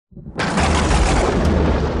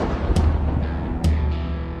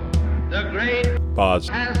Boz.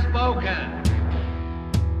 Has spoken.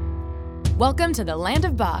 Welcome to the Land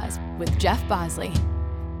of Boz with Jeff Bosley.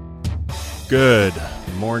 Good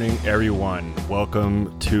morning, everyone.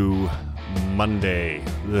 Welcome to Monday,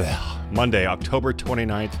 October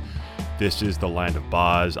 29th. This is the Land of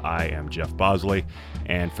Boz. I am Jeff Bosley.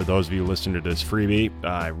 And for those of you listening to this freebie,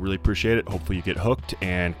 I really appreciate it. Hopefully you get hooked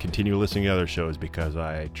and continue listening to other shows, because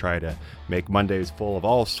I try to make Mondays full of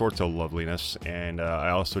all sorts of loveliness. And I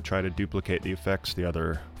also try to duplicate the effects the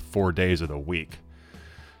other 4 days of the week.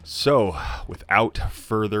 So, without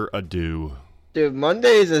further ado. Dude,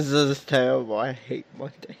 Mondays is just terrible. I hate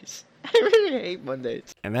Mondays. I really hate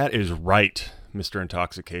Mondays. And that is right, Mr.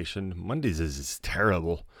 Intoxication. Mondays is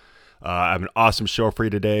terrible. I have an awesome show for you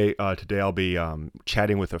today. Today I'll be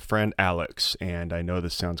chatting with a friend, Alex, and I know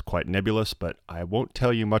this sounds quite nebulous, but I won't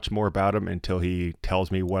tell you much more about him until he tells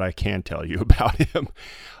me what I can tell you about him.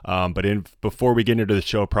 Before we get into the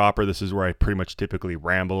show proper, this is where I pretty much typically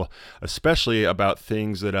ramble, especially about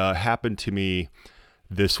things that happened to me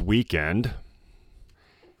this weekend,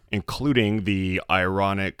 including the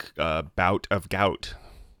ironic bout of gout.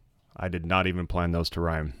 I did not even plan those to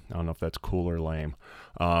rhyme. I don't know if that's cool or lame.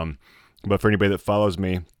 But for anybody that follows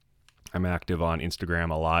me, I'm active on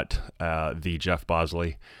Instagram a lot, the Jeff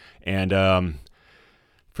Bosley. And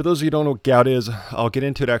for those of you who don't know what gout is, I'll get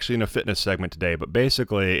into it actually in a fitness segment today. But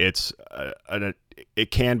basically,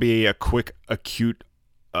 it can be a quick, acute,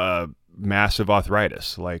 massive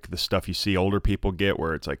arthritis, like the stuff you see older people get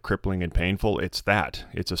where it's like crippling and painful. It's that.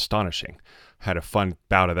 It's astonishing. Had a fun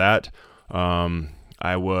bout of that.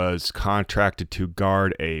 I was contracted to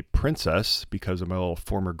guard a princess because of my little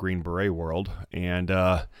former Green Beret world. And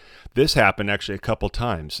this happened actually a couple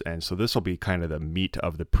times. And so this will be kind of the meat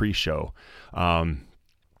of the pre-show. I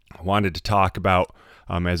wanted to talk about,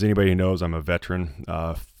 as anybody knows, I'm a veteran,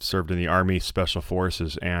 served in the Army Special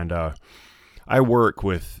Forces. And I work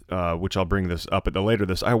with, which I'll bring this up at the later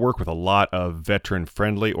this, I work with a lot of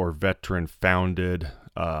veteran-friendly or veteran-founded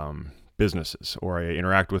businesses, or I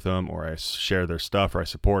interact with them, or I share their stuff, or I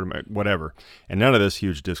support them, whatever. And none of this,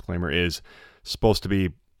 huge disclaimer, is supposed to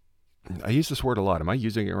be, I use this word a lot. Am I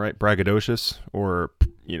using it right? Braggadocious, or,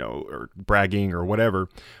 or bragging or whatever.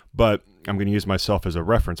 But I'm going to use myself as a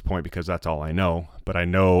reference point because that's all I know. But I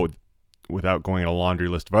know, without going in a laundry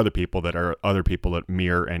list of other people, that are other people that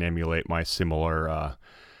mirror and emulate my similar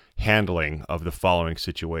handling of the following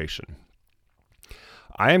situation.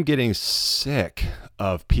 I am getting sick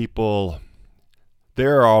of people.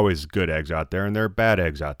 There are always good eggs out there and there are bad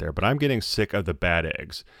eggs out there, but I'm getting sick of the bad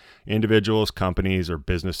eggs. Individuals, companies, or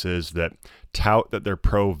businesses that tout that they're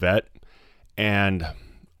pro-vet and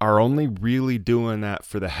are only really doing that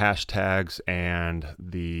for the hashtags and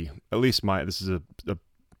this is a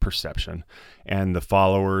perception, and the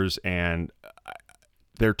followers, and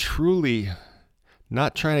they're truly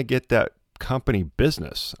not trying to get that company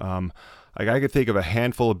business. I could think of a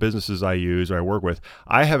handful of businesses I use or I work with.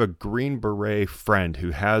 I have a Green Beret friend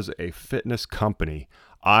who has a fitness company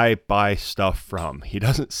I buy stuff from. He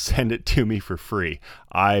doesn't send it to me for free.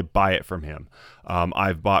 I buy it from him.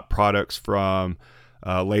 I've bought products from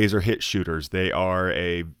Laser Hit Shooters. They're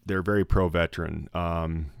very pro-veteran.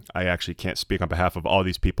 I actually can't speak on behalf of all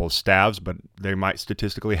these people's staffs, but they might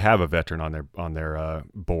statistically have a veteran on their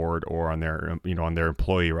board or on their on their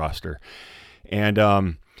employee roster. And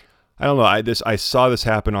I don't know. I saw this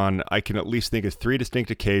happen on, I can at least think of 3 distinct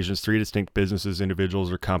occasions, 3 distinct businesses,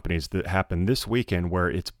 individuals, or companies that happened this weekend where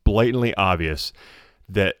it's blatantly obvious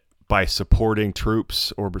that by supporting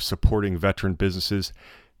troops or supporting veteran businesses,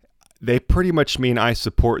 they pretty much mean I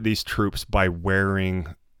support these troops by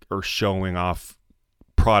wearing or showing off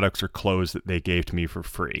products or clothes that they gave to me for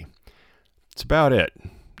free. It's about it.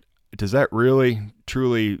 Does that really,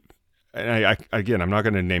 truly... And I'm not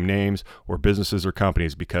going to name names or businesses or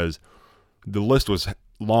companies because the list was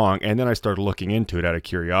long, and then I started looking into it out of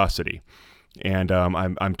curiosity. And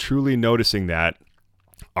I'm truly noticing that,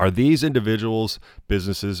 are these individuals,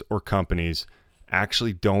 businesses, or companies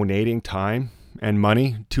actually donating time and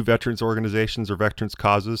money to veterans organizations or veterans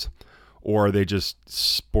causes? Or are they just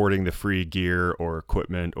sporting the free gear or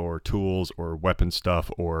equipment or tools or weapon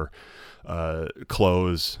stuff or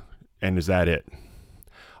clothes, and is that it?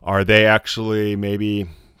 Are they actually maybe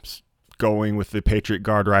going with the Patriot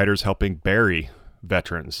Guard Riders helping bury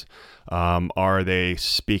veterans? Are they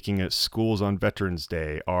speaking at schools on Veterans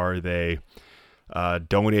Day? Are they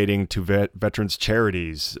donating to veterans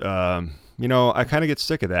charities? I kind of get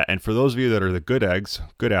sick of that. And for those of you that are the good eggs,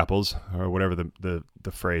 good apples, or whatever the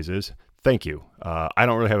phrase is, thank you. I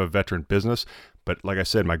don't really have a veteran business, but like I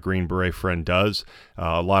said, my Green Beret friend does.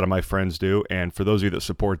 A lot of my friends do. And for those of you that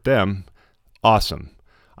support them, awesome.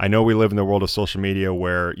 I know we live in the world of social media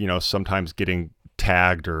where, sometimes getting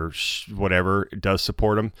tagged or whatever does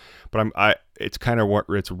support them, but it's kind of what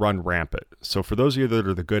it's run rampant. So for those of you that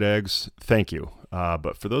are the good eggs, thank you.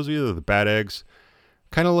 But for those of you that are the bad eggs,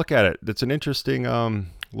 kind of look at it. It's an interesting,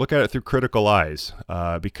 look at it through critical eyes,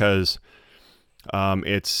 because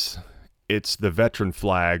it's the veteran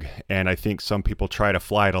flag. And I think some people try to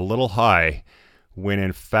fly it a little high when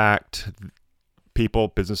in fact people,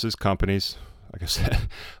 businesses, companies, like I said,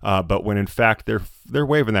 but when in fact they're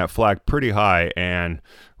waving that flag pretty high and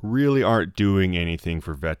really aren't doing anything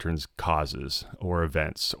for veterans causes or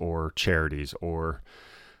events or charities or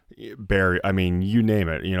you name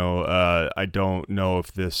it. I don't know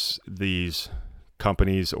if these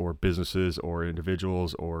companies or businesses or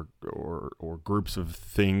individuals or groups of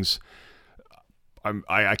things,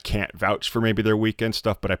 I can't vouch for maybe their weekend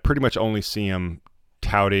stuff, but I pretty much only see them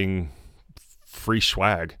touting free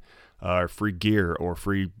swag, or free gear, or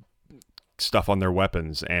free stuff on their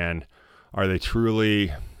weapons. And are they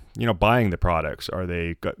truly, buying the products? Are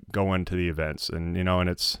they going to the events? And, and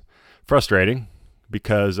it's frustrating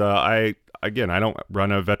because I don't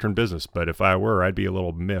run a veteran business, but if I were, I'd be a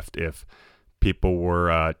little miffed if people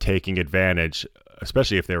were taking advantage,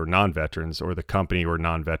 especially if they were non-veterans or the company were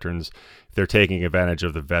non-veterans, if they're taking advantage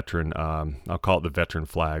of the veteran, I'll call it the veteran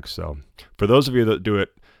flag. So for those of you that do it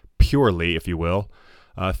purely, if you will,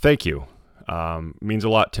 thank you. Means a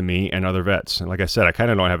lot to me and other vets. And like I said, I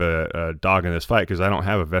kind of don't have a dog in this fight because I don't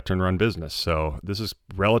have a veteran-run business. So this is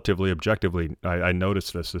relatively objectively, I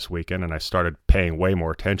noticed this weekend, and I started paying way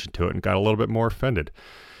more attention to it and got a little bit more offended.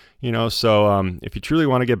 So if you truly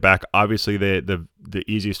want to get back, obviously the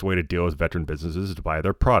easiest way to deal with veteran businesses is to buy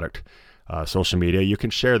their product. Social media, you can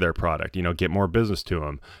share their product, get more business to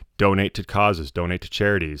them, donate to causes, donate to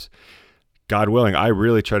charities. God willing, I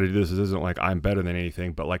really try to do this. This isn't like I'm better than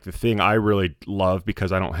anything, but like the thing I really love,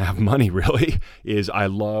 because I don't have money really, is I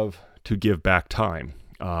love to give back time.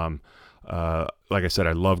 Like I said,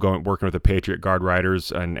 I love working with the Patriot Guard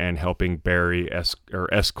Riders and helping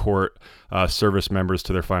escort service members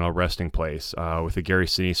to their final resting place. With the Gary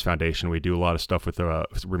Sinise Foundation, we do a lot of stuff with the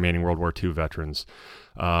remaining World War II veterans.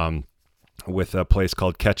 With a place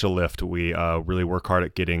called Catch a Lift, we really work hard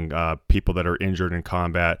at getting people that are injured in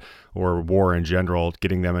combat or war in general,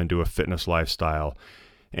 getting them into a fitness lifestyle.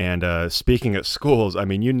 And speaking at schools,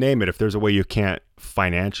 you name it. If there's a way you can't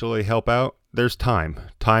financially help out, there's time.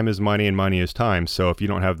 Time is money and money is time. So if you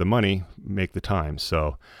don't have the money, make the time.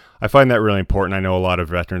 So I find that really important. I know a lot of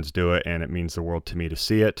veterans do it, and it means the world to me to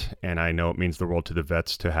see it. And I know it means the world to the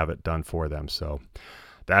vets to have it done for them. So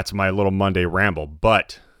that's my little Monday ramble.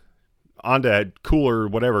 But on to cooler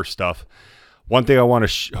whatever stuff. One thing I want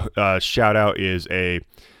to shout out is a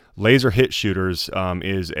Laser Hit Shooters. They're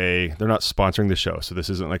not sponsoring the show, so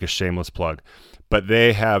this isn't like a shameless plug, but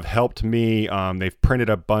they have helped me. They've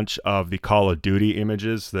printed a bunch of the Call of Duty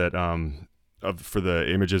images that for the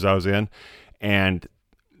images I was in, and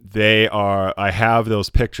I have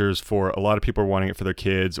those pictures for a lot of people wanting it for their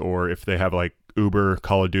kids, or if they have like Uber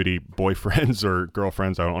Call of Duty boyfriends or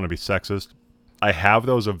girlfriends. I don't want to be sexist. I have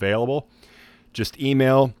those available. Just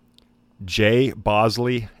email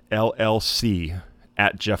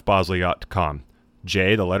jbosley@jeffbosley.com.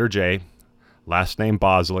 J, the letter J, last name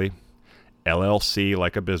Bosley, LLC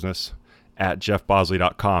like a business,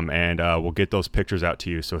 @jeffbosley.com, and we'll get those pictures out to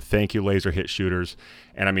you. So thank you, Laser Hit Shooters.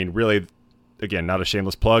 And really, again, not a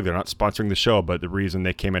shameless plug. They're not sponsoring the show, but the reason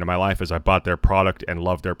they came into my life is I bought their product and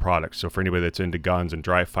loved their product. So for anybody that's into guns and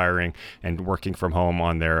dry firing and working from home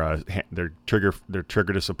on their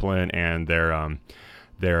trigger discipline and their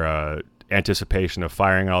anticipation of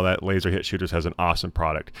firing and all that, Laser Hit Shooters has an awesome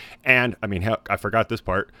product. And heck, I forgot this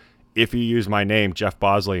part. If you use my name, Jeff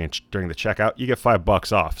Bosley, and during the checkout, you get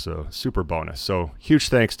 $5 off. So super bonus. So huge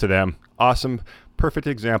thanks to them. Awesome. Perfect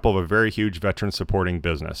example of a very huge veteran supporting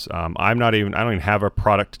business. I don't even have a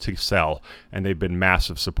product to sell, and they've been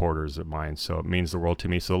massive supporters of mine. So it means the world to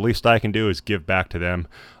me. So the least I can do is give back to them.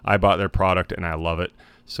 I bought their product and I love it.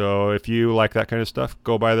 So if you like that kind of stuff,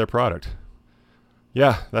 go buy their product.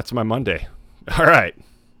 Yeah, that's my Monday. All right,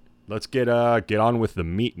 let's get on with the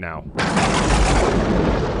meat now.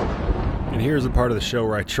 And here's the part of the show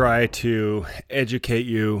where I try to educate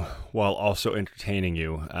you while also entertaining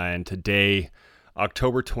you. And today,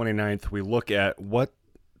 October 29th, we look at what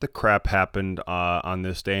the crap happened on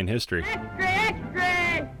this day in history. Extra,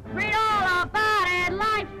 extra! Read all about it!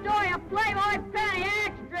 Life story of Playboy Penny!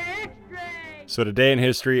 Extra, extra! So today in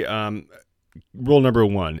history, rule number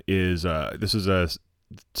one is, this is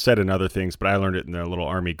said in other things, but I learned it in the little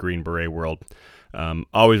Army Green Beret world.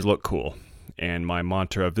 Always look cool. And my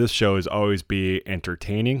mantra of this show is always be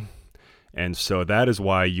entertaining And so that is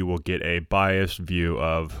why you will get a biased view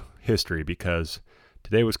of history, because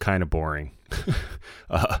today was kind of boring.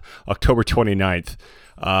 October 29th.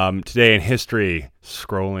 Today in history,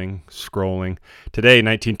 scrolling. Today,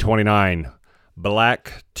 1929,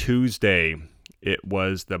 Black Tuesday. It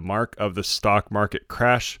was the mark of the stock market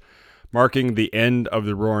crash, marking the end of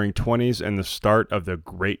the Roaring '20s and the start of the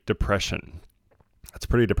Great Depression. That's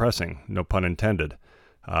pretty depressing, no pun intended.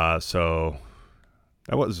 So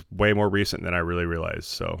that was way more recent than I really realized.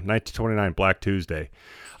 So 1929, Black Tuesday.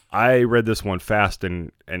 I read this one fast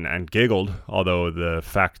and giggled, although the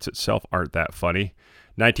facts itself aren't that funny.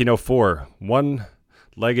 1904,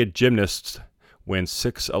 one-legged gymnasts win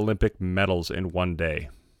 6 Olympic medals in one day.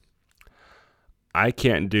 I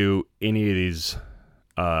can't do any of these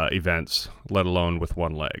events, let alone with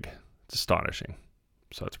one leg. It's astonishing.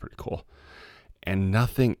 So that's pretty cool. And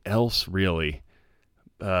nothing else really.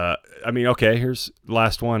 Okay, here's the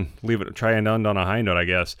last one. Try and end on a high note, I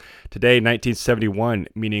guess. Today, 1971,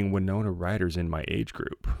 meaning Winona Ryder's in my age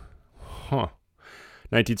group.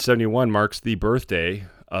 1971 marks the birthday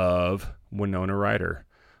of Winona Ryder,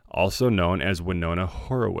 also known as Winona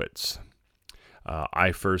Horowitz.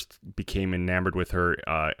 I first became enamored with her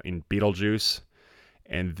in Beetlejuice,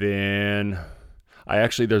 and then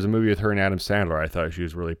there's a movie with her and Adam Sandler I thought she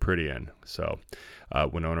was really pretty in. So,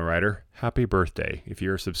 Winona Ryder, happy birthday. If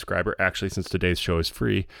you're a subscriber, actually, since today's show is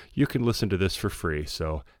free, you can listen to this for free.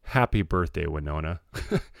 So, happy birthday, Winona.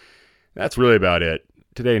 That's really about it.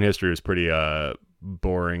 Today in history was pretty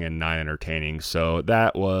boring and not entertaining. So,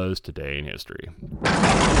 that was Today in History.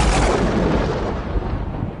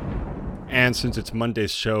 And since it's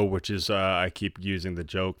Monday's show, which is, I keep using the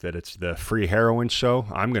joke that it's the free heroin show,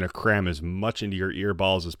 I'm going to cram as much into your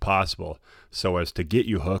earballs as possible so as to get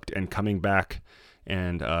you hooked and coming back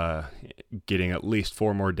and getting at least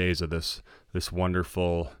 4 more days of this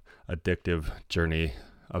wonderful, addictive journey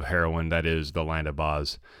of heroin that is the Land of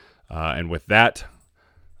Oz. And with that,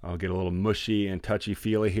 I'll get a little mushy and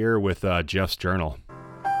touchy-feely here with Jeff's Journal.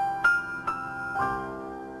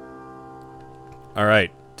 All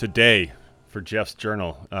right, today for Jeff's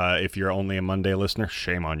Journal. If you're only a Monday listener,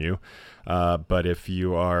 shame on you. But if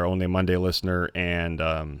you are only a Monday listener and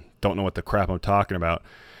don't know what the crap I'm talking about,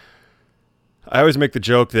 I always make the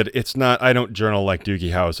joke that I don't journal like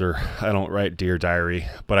Doogie Howser. I don't write Dear Diary,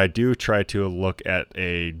 but I do try to look at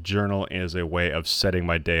a journal as a way of setting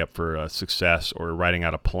my day up for success, or writing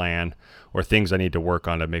out a plan, or things I need to work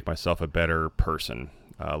on to make myself a better person.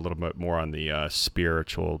 A little bit more on the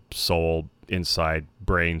spiritual, soul, inside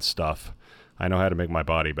brain stuff. I know how to make my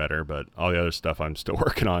body better, but all the other stuff I'm still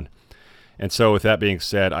working on. And so with that being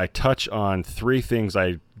said, I touch on 3 things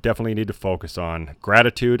I definitely need to focus on: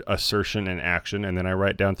 gratitude, assertion, and action. And then I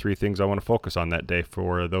write down 3 things I want to focus on that day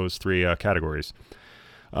for those 3 categories.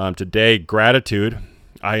 Today, gratitude.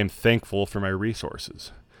 I am thankful for my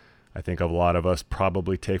resources. I think a lot of us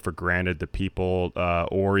probably take for granted the people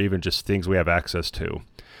or even just things we have access to,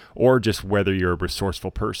 or just whether you're a resourceful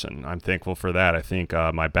person. I'm thankful for that. I think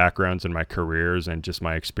my backgrounds and my careers and just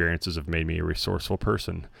my experiences have made me a resourceful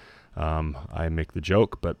person. I make the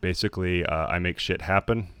joke, but basically I make shit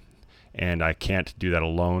happen, and I can't do that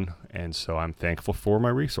alone, and so I'm thankful for my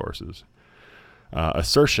resources.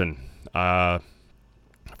 Assertion.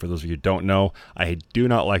 For those of you who don't know, I do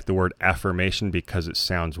not like the word affirmation because it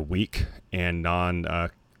sounds weak and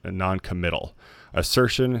non-committal.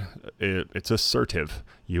 Assertion, it's assertive.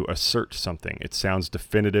 You assert something. It sounds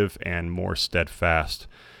definitive and more steadfast.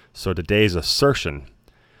 So today's assertion: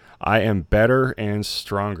 I am better and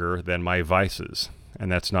stronger than my vices.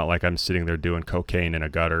 And that's not like I'm sitting there doing cocaine in a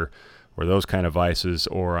gutter or those kind of vices,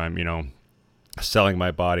 or I'm, selling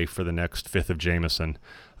my body for the next 5th of Jameson.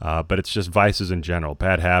 But it's just vices in general,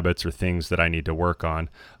 bad habits or things that I need to work on.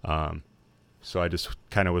 So I just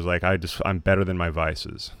kind of was like, I'm better than my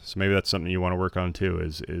vices. So maybe that's something you want to work on too,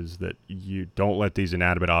 is that you don't let these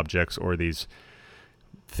inanimate objects or these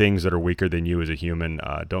things that are weaker than you as a human,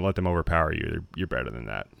 don't let them overpower you. You're better than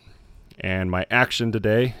that. And my action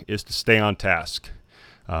today is to stay on task.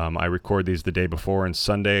 I record these the day before, and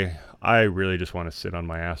Sunday, I really just want to sit on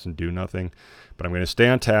my ass and do nothing. But I'm going to stay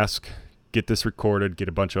on task, get this recorded, get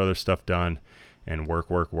a bunch of other stuff done, and work.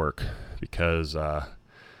 Because,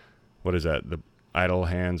 what is that? The idle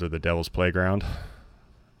hands are the devil's playground?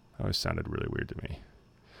 That always sounded really weird to me.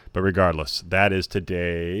 But regardless, that is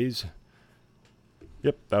today's...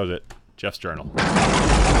 Yep, that was it. Jeff's Journal.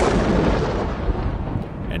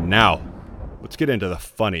 And now, let's get into the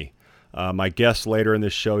funny. My guest later in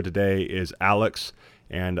this show today is Alex.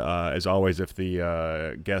 And as always, if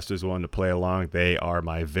the guest is willing to play along, they are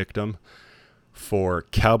my victim. for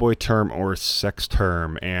cowboy term or sex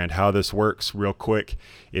term. And how this works real quick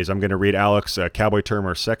is I'm going to read Alex a cowboy term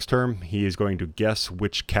or sex term. He is going to guess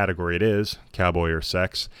which category it is, cowboy or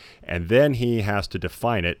sex, and then he has to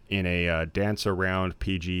define it in a dance around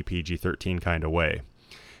PG-13 kind of way.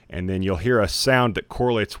 And then you'll hear a sound that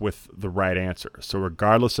correlates with the right answer. So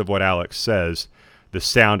regardless of what Alex says, the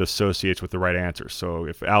sound associates with the right answer. So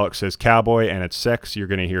if Alex says cowboy and it's sex, you're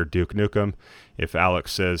going to hear Duke Nukem. If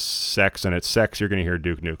Alex says sex and it's sex, you're going to hear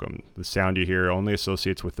Duke Nukem. The sound you hear only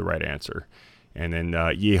associates with the right answer. And then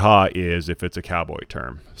yeehaw is if it's a cowboy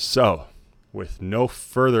term. So with no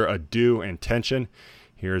further ado and tension,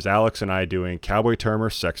 here's Alex and I doing cowboy term or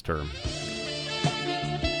sex term.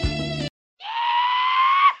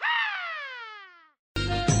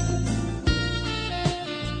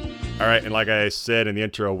 All right, and like I said in the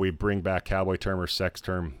intro, we bring back cowboy term or sex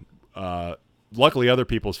term. Luckily, other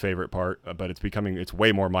people's favorite part, but it's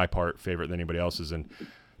way more my favorite than anybody else's. And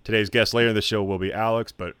today's guest later in the show will be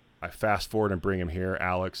Alex, but I fast forward and bring him here.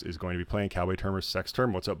 Alex is going to be playing cowboy term or sex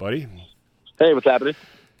term. What's up, buddy? Hey, what's happening?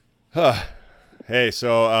 Hey,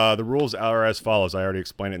 so the rules are as follows. I already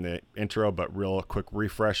explained it in the intro, but real quick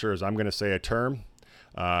refresher is I'm going to say a term,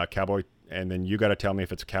 cowboy, and then you got to tell me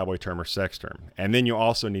if it's a cowboy term or sex term. And then you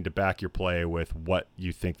also need to back your play with what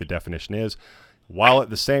you think the definition is, while at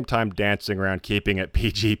the same time dancing around keeping it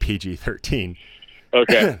PG-13.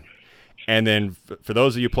 Okay. And then for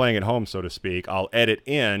those of you playing at home, so to speak, I'll edit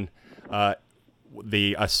in a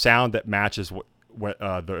sound that matches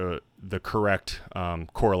the correct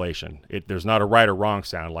correlation. There's not a right or wrong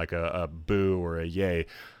sound like a boo or a yay.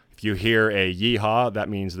 If you hear a yeehaw, that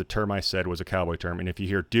means the term I said was a cowboy term. And if you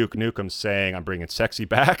hear Duke Nukem saying I'm bringing sexy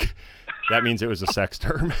back, that means it was a sex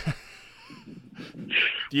term.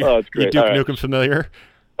 It's great. You Duke Nukem familiar?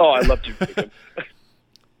 Oh, I love Duke Nukem.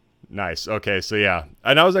 Nice. Okay, so yeah.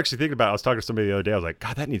 And I was actually thinking about it. I was talking to somebody the other day. I was like,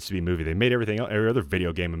 God, that needs to be a movie. They made every other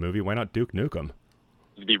video game a movie. Why not Duke Nukem?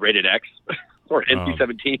 It'd be rated X or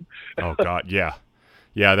NC-17. Oh, God, yeah.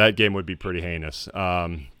 Yeah, that game would be pretty heinous.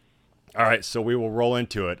 All right, so we will roll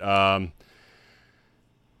into it.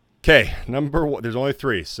 Okay, number one. There's only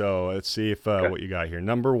three, so let's see if what you got here.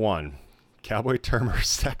 Number one, cowboy term or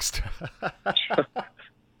sex term.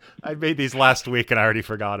 I made these last week and I already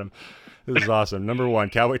forgot them. This is awesome. Number one,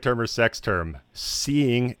 cowboy term or sex term,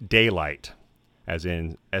 seeing daylight, as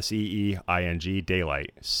in SEEING,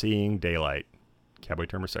 daylight. Seeing daylight, cowboy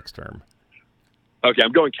term or sex term. Okay,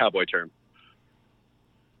 I'm going cowboy term.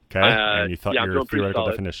 Okay, and you thought your theoretical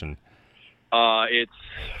solid. definition. It's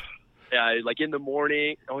like in the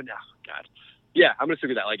morning. Oh, no, God. Yeah, I'm going to stick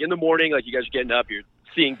with that. Like in the morning, like you guys are getting up, you're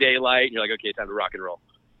seeing daylight, and you're like, okay, time to rock and roll.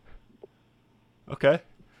 Okay.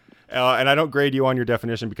 And I don't grade you on your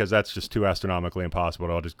definition because that's just too astronomically impossible.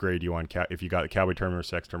 I'll just grade you on if you got the cowboy term or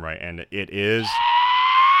sex term right. And it is,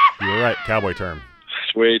 you were right, cowboy term.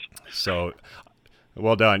 Sweet. So,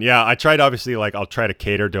 well done. Yeah, I tried obviously, I'll try to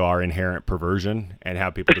cater to our inherent perversion and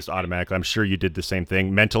have people just automatically, I'm sure you did the same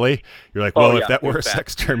thing mentally. You're like, well, if that were a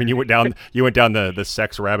sex term, and you went down the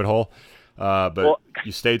sex rabbit hole. But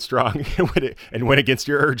you stayed strong and went against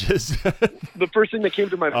your urges. The first thing that came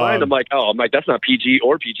to my mind, I'm like, that's not PG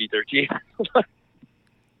or PG-13.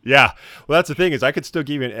 Yeah. Well, that's the thing is I could still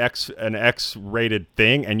give you an X-rated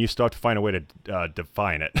thing, and you still have to find a way to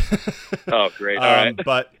define it. Oh, great. All right.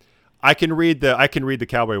 But I can read the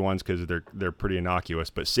cowboy ones because they're pretty innocuous.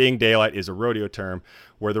 But seeing daylight is a rodeo term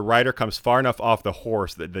where the rider comes far enough off the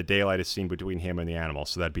horse that the daylight is seen between him and the animal.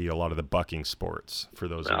 So that'd be a lot of the bucking sports for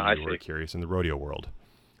those of you who are curious in the rodeo world.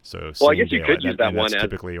 So I guess you could use that one as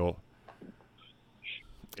typically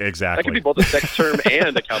exactly. That could be both a sex term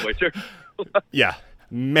and a cowboy term. Yeah.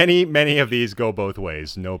 Many of these go both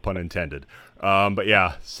ways, no pun intended. But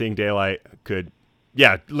yeah, seeing daylight could.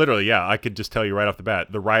 Yeah, literally, yeah. I could just tell you right off the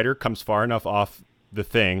bat. The rider comes far enough off the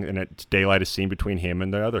thing, and daylight is seen between him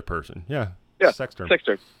and the other person. Yeah, sex term. Sex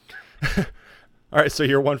term. All right, so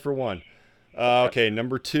you're 1 for 1. Okay,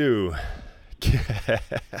 number 2.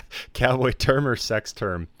 Cowboy term or sex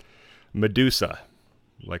term? Medusa,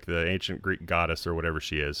 like the ancient Greek goddess or whatever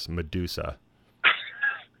she is. Medusa.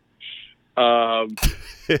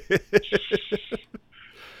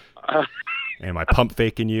 Am I pump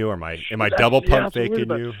faking you, or am I double pump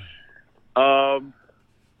faking you? I'm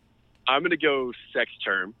gonna go sex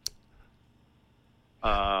term.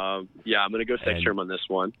 I'm gonna go sex term on this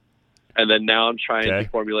one. And then now I'm trying to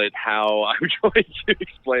formulate how I'm going to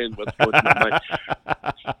explain what's going on in my mind.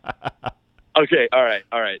 Okay, all right.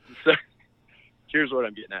 So here's what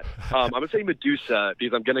I'm getting at. I'm gonna say Medusa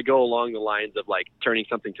because I'm gonna go along the lines of like turning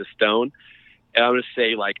something to stone. And I'm going to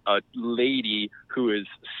say like a lady who is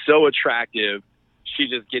so attractive, she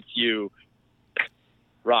just gets you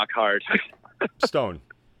Rock hard. Stone.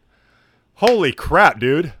 Holy crap,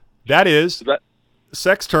 dude. That is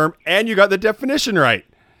sex term, and you got the definition right.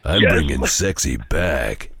 I'm bringing sexy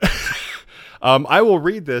back. I will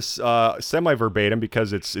read this semi-verbatim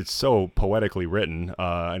because it's so poetically written.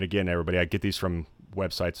 And again, everybody, I get these from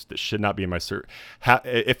websites that should not be in my search.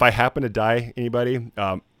 If I happen to die, anybody,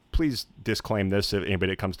 please disclaim this. If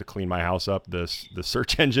anybody that comes to clean my house up, the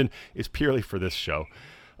search engine is purely for this show.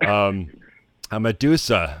 A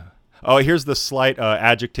Medusa. Oh, here's the slight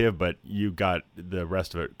adjective, but you got the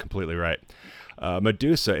rest of it completely right.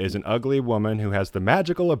 Medusa is an ugly woman who has the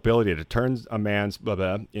magical ability to turn a man's blah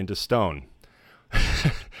blah into stone.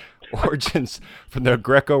 Origins from the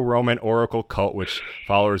Greco-Roman oracle cult, which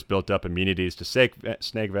followers built up immunities to snake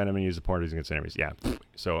venom and use the poisons against enemies. Yeah.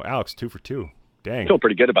 So, Alex, 2 for 2. Dang. I feel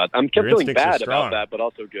pretty good about it. I'm kept feeling bad about that, but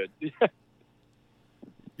also good.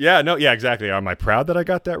 Yeah, exactly. Am I proud that I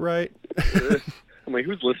got that right? I'm like,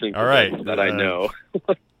 who's listening to all right, this that I know?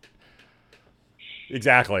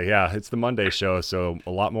 Exactly, yeah. It's the Monday show, so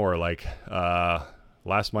a lot more. Like,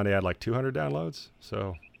 last Monday I had like 200 downloads,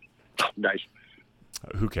 so. Nice.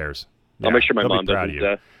 Who cares? I'll make sure my mom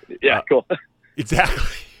doesn't. Cool.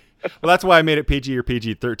 Exactly. Well, that's why I made it PG or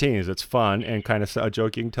PG-13, is it's fun and kind of a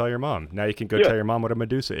joke you can tell your mom. Now you can go tell your mom what a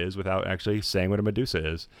Medusa is without actually saying what a Medusa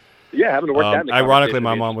is. Yeah, having to work that in the ironically,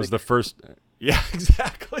 my mom was the first. Yeah,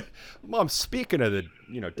 exactly. Mom, speaking of the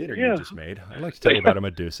dinner you just made, I'd like to tell you about a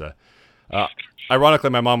Medusa. Ironically,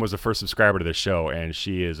 my mom was the first subscriber to this show, and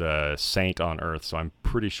she is a saint on earth, so I'm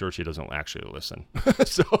pretty sure she doesn't actually listen.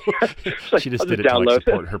 So she just did it to like,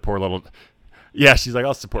 support her poor little... Yeah, she's like,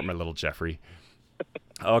 I'll support my little Jeffrey.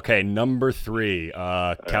 Okay, number 3,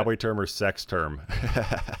 cowboy term or sex term.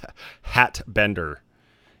 Hat bender.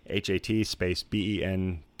 HAT space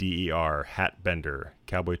BENDER. Hat bender.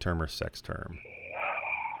 Cowboy term or sex term.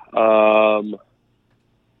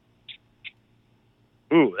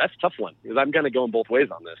 Ooh, that's a tough one because I'm kind of going both ways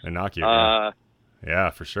on this. And knock you. Yeah,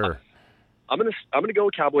 for sure. I'm gonna go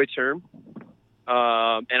with cowboy term,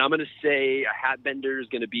 and I'm gonna say a hat bender is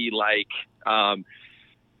gonna be like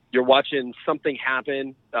you're watching something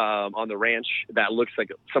happen on the ranch that looks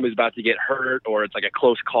like somebody's about to get hurt, or it's like a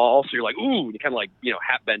close call. So you're like, ooh, you kind of like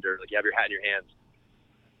hat bender, like you have your hat in your hands.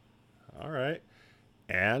 All right,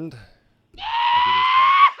 and I'll do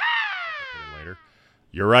this later.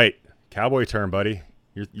 You're right, cowboy term, buddy.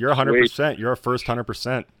 You're 100%. You're a first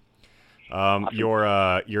 100%. Awesome.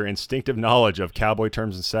 Your instinctive knowledge of cowboy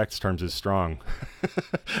terms and sex terms is strong.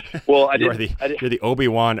 Well, you're the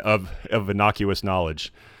Obi-Wan of innocuous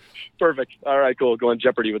knowledge. Perfect. All right, cool. Go on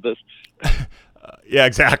Jeopardy with this. Yeah,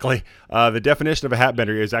 exactly. The definition of a hat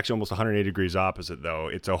bender is actually almost 180 degrees opposite, though.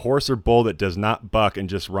 It's a horse or bull that does not buck and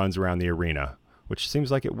just runs around the arena, which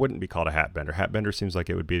seems like it wouldn't be called a hat bender. Hat bender seems like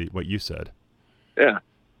it would be what you said. Yeah.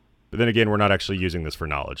 But then again, we're not actually using this for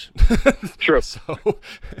knowledge. True. So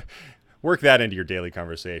work that into your daily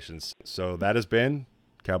conversations. So that has been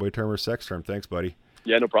cowboy term or sex term. Thanks, buddy.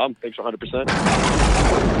 Yeah, no problem. Thanks for 100%.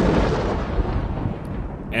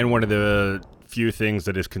 And one of the few things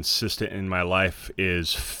that is consistent in my life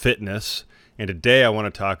is fitness. And today I want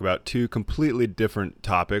to talk about 2 completely different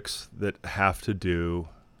topics that have to do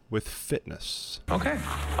with fitness. Okay,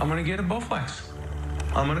 I'm going to get a Bowflex.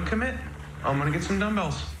 I'm going to commit. I'm going to get some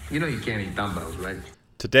dumbbells. You know you can't eat dumbbells, right?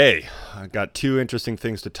 Today, I've got 2 interesting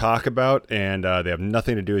things to talk about, and they have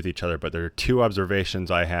nothing to do with each other, but there are 2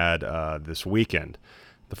 observations I had this weekend.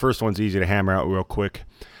 The first one's easy to hammer out real quick.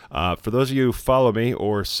 For those of you who follow me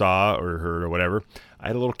or saw or heard or whatever, I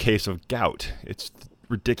had a little case of gout. It's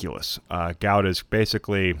ridiculous. Gout is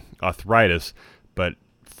basically arthritis, but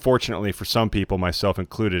fortunately for some people, myself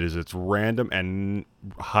included, is it's random and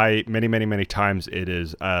many times it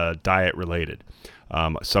is diet related.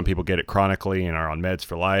 Some people get it chronically and are on meds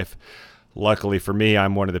for life. Luckily for me,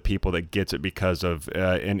 I'm one of the people that gets it because of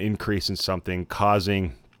an increase in something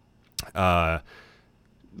causing,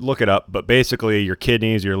 look it up, but basically your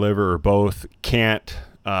kidneys, your liver, or both can't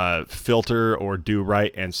filter or do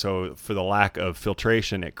right. And so for the lack of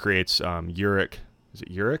filtration, it creates uric. Is it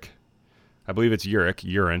uric? I believe it's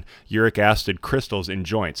uric acid crystals in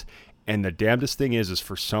joints. And the damnedest thing is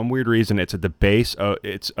for some weird reason, it's at the base.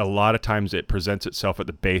 It's a lot of times it presents itself at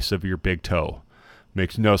the base of your big toe.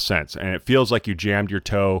 Makes no sense. And it feels like you jammed your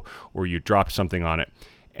toe or you dropped something on it.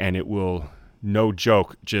 And it will, no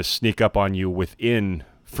joke, just sneak up on you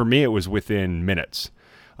for me, it was within minutes.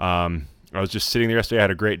 I was just sitting there yesterday. I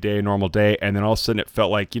had a great day, normal day. And then all of a sudden it felt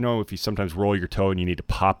like, if you sometimes roll your toe and you need to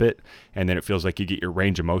pop it, and then it feels like you get your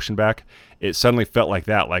range of motion back. It suddenly felt like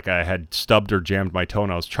that, like I had stubbed or jammed my toe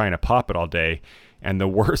and I was trying to pop it all day. And the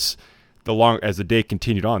worst as the day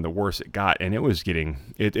continued on, the worse it got, and it was getting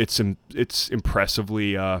it's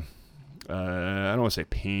impressively I don't want to say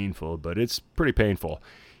painful, but it's pretty painful.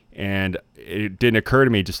 And it didn't occur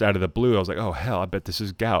to me just out of the blue. I was like, oh hell, I bet this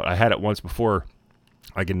is gout. I had it once before,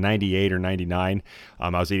 like in 98 or 99. I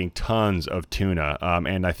was eating tons of tuna,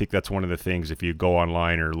 and I think that's one of the things, if you go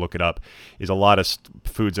online or look it up, is a lot of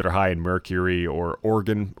foods that are high in mercury or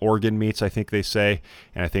organ meats, I think they say,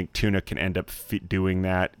 and I think tuna can end up doing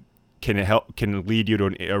that. Can lead you to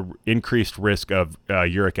an increased risk of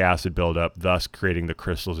uric acid buildup, thus creating the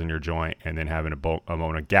crystals in your joint and then having a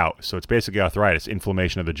moment of gout. So it's basically arthritis,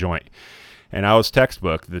 inflammation of the joint. And I was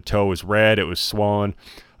textbook. The toe was red, it was swollen.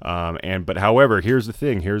 But however, here's the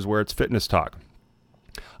thing. Here's where it's fitness talk.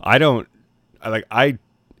 I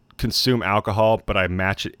consume alcohol, but I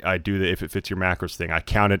match it. I do the if it fits your macros thing. I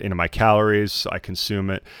count it into my calories. I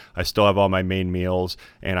consume it. I still have all my main meals,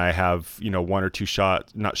 and I have, one or two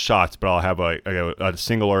shots, not shots, but I'll have a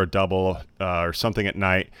single or a double or something at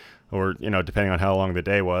night, or, depending on how long the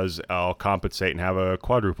day was, I'll compensate and have a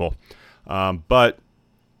quadruple. But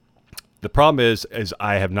the problem is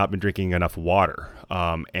I have not been drinking enough water,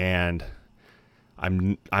 and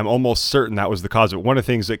I'm almost certain that was the cause of it. One of the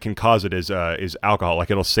things that can cause it is alcohol.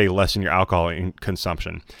 Like, it'll say lessen your alcohol in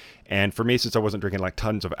consumption. And for me, since I wasn't drinking like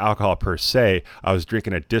tons of alcohol per se, I was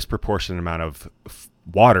drinking a disproportionate amount of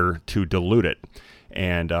water to dilute it.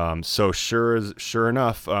 And so sure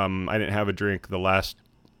enough, I didn't have a drink the last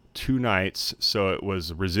 2 nights, so it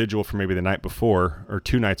was residual from maybe the night before or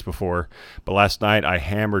 2 nights before. But last night I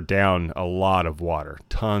hammered down a lot of water,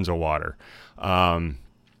 tons of water.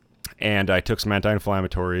 And I took some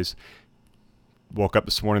anti-inflammatories. Woke up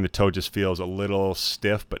this morning, the toe just feels a little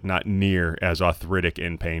stiff, but not near as arthritic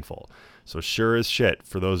and painful. So sure as shit,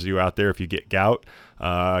 for those of you out there, if you get gout,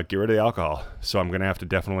 get rid of the alcohol. So I'm going to have to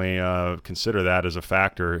definitely consider that as a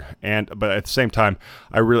factor. But at the same time,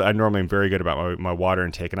 I normally am very good about my water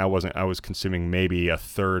intake, and I was consuming maybe a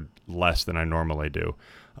third less than I normally do.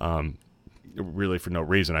 Really for no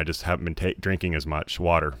reason. I just haven't been drinking as much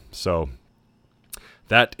water. So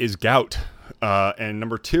that is gout. And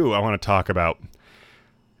number 2 I want to talk about.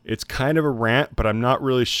 It's kind of a rant, but I'm not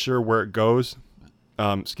really sure where it goes.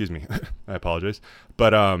 Excuse me. I apologize.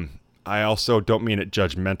 But I also don't mean it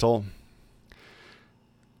judgmental.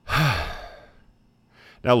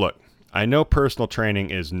 Now look, I know personal training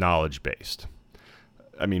is knowledge-based.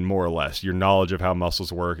 I mean, more or less. Your knowledge of how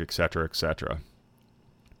muscles work, etc., etc.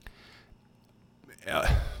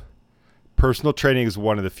 Personal training is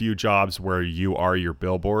one of the few jobs where you are your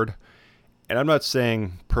billboard. And I'm not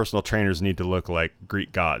saying personal trainers need to look like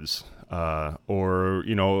Greek gods or,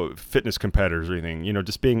 fitness competitors or anything.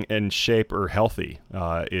 Just being in shape or healthy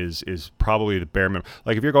is probably the bare minimum.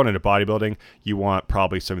 Like, if you're going into bodybuilding, you want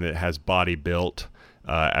probably somebody that has body built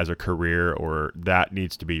as a career, or that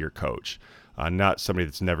needs to be your coach, not somebody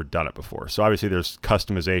that's never done it before. So obviously there's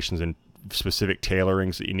customizations and specific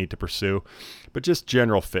tailorings that you need to pursue, but just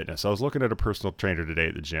general fitness. I was looking at a personal trainer today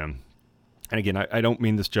at the gym. And again, I don't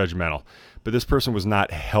mean this judgmental, but this person was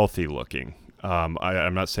not healthy looking.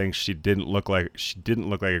 I'm not saying she didn't look like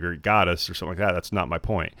a Greek goddess or something like that. That's not my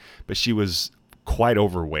point. But she was quite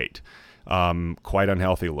overweight, quite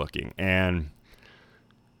unhealthy looking. And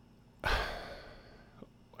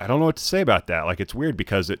I don't know what to say about that. Like, it's weird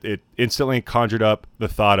because it instantly conjured up the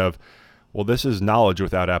thought of, well, this is knowledge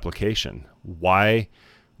without application. Why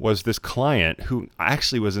was this client, who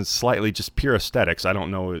actually was in slightly just pure aesthetics, I don't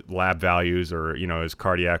know lab values or his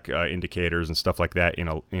cardiac indicators and stuff like that,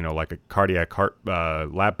 like a cardiac heart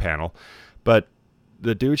lab panel, but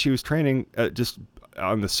the dude she was training just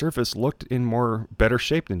on the surface looked in better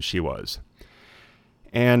shape than she was.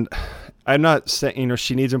 And I'm not saying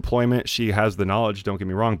she needs employment, she has the knowledge, don't get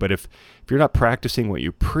me wrong, but if you're not practicing what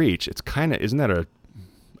you preach, it's kind of, isn't that a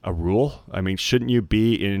rule? I mean, shouldn't you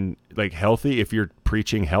be healthy if you're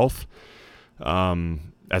preaching health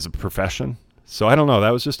as a profession? So I don't know. That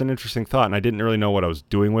was just an interesting thought, and I didn't really know what I was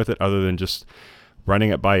doing with it other than just running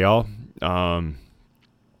it by y'all. And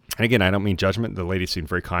again, I don't mean judgment. The lady seemed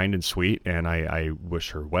very kind and sweet, and I wish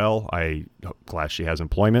her well. I'm glad she has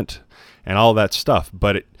employment and all that stuff,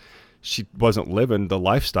 but she wasn't living the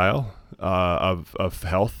lifestyle of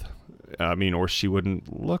health. I mean, or she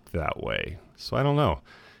wouldn't look that way. So I don't know.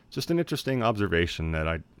 Just an interesting observation that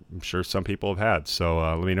I'm sure some people have had. So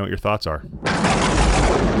let me know what your thoughts are.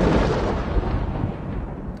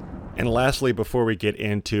 And lastly, before we get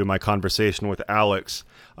into my conversation with Alex,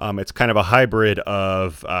 it's kind of a hybrid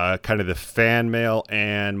of kind of the fan mail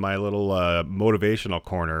and my little motivational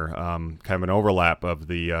corner, kind of an overlap of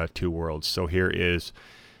the two worlds. So here is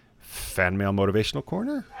fan mail motivational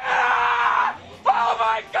corner. Oh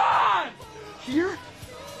my God!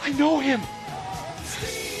 I know him.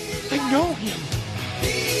 I know him.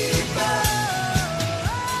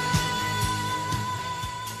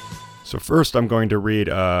 So first, I'm going to read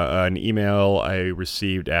an email I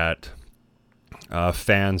received at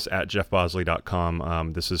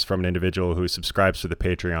fans@jeffbosley.com. This is from an individual who subscribes to the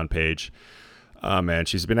Patreon page, and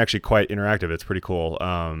she's been actually quite interactive. It's pretty cool.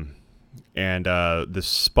 And this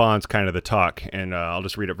spawns kind of the talk, and I'll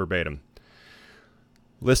just read it verbatim.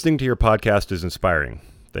 Listening to your podcast is inspiring.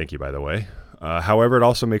 Thank you, by the way. However, it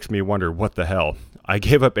also makes me wonder, what the hell? I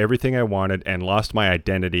gave up everything I wanted and lost my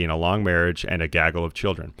identity in a long marriage and a gaggle of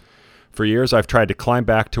children. For years, I've tried to climb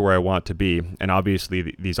back to where I want to be, and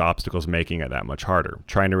obviously these obstacles making it that much harder.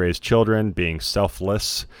 Trying to raise children, being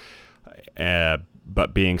selfless,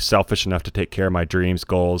 but being selfish enough to take care of my dreams,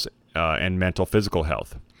 goals, and mental, physical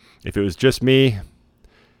health. If it was just me,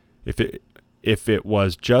 if it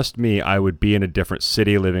was just me, I would be in a different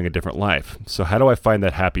city, living a different life. So how do I find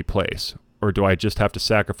that happy place? Or do I just have to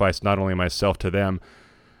sacrifice not only myself to them,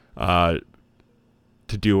 to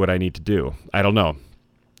do what I need to do? I don't know.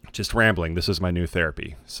 Just rambling. This is my new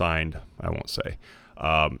therapy. Signed, I won't say.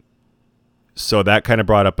 So that kind of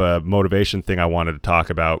brought up a motivation thing I wanted to talk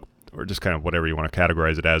about, or just kind of whatever you want to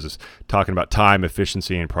categorize it as, is talking about time,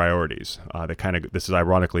 efficiency, and priorities. This is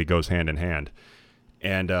ironically goes hand in hand.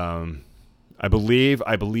 And I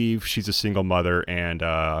believe she's a single mother, and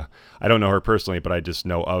I don't know her personally, but I just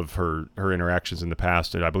know of her interactions in the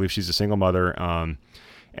past, and I believe she's a single mother.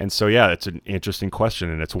 And so, yeah, it's an interesting question,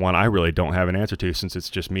 and it's one I really don't have an answer to, since it's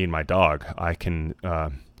just me and my dog. I can,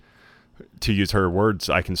 to use her words,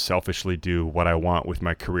 I can selfishly do what I want with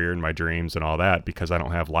my career and my dreams and all that, because I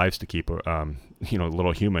don't have lives to keep,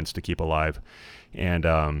 little humans to keep alive. And,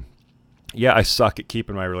 yeah, I suck at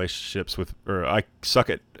keeping my relationships I suck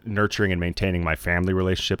at nurturing and maintaining my family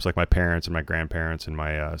relationships, like my parents and my grandparents and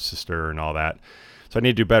my sister and all that. So I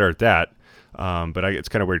need to do better at that. But it's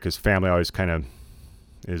kind of weird, because family always kind of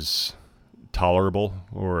is tolerable,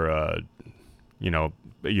 or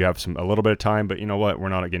you have a little bit of time, but you know what, we're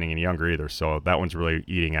not getting any younger either, so that one's really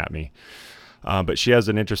eating at me. But she has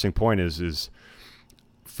an interesting point, is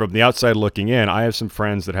from the outside looking in, I have some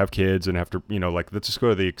friends that have kids and have to, let's just go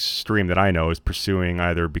to the extreme that I know, is pursuing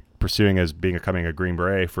as becoming a Green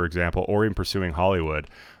Beret, for example, or even pursuing Hollywood,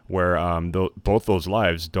 where both those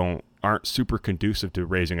lives aren't super conducive to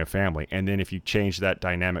raising a family. And then if you change that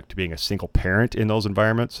dynamic to being a single parent in those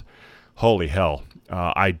environments, holy hell,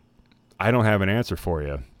 I don't have an answer for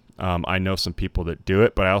you. I know some people that do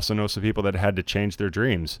it, but I also know some people that had to change their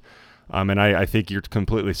dreams. And I think you're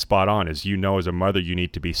completely spot on. As a mother, you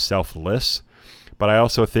need to be selfless. But I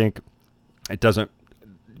also think it doesn't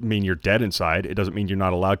mean you're dead inside. It doesn't mean you're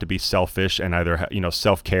not allowed to be selfish and either,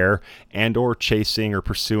 self-care and or chasing or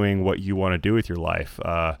pursuing what you want to do with your life.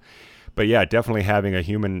 But yeah, definitely having a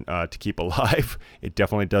human to keep alive, it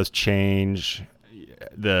definitely does change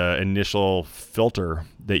the initial filter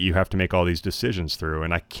that you have to make all these decisions through.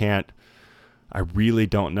 And I really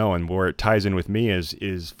don't know. And where it ties in with me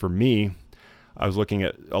is for me, I was looking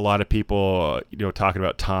at a lot of people, talking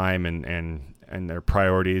about time and their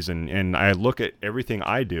priorities. And I look at everything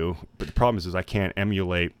I do, but the problem is I can't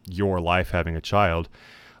emulate your life having a child.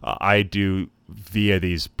 I do via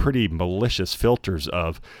these pretty malicious filters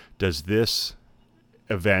of, does this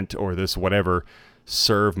event or this whatever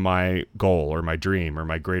serve my goal or my dream or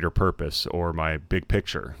my greater purpose or my big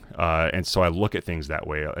picture? And so I look at things that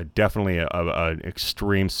way. Definitely an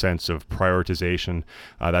extreme sense of prioritization.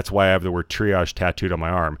 That's why I have the word triage tattooed on my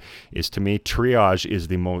arm. To me, triage is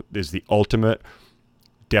the ultimate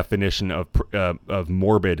definition of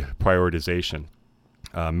morbid prioritization.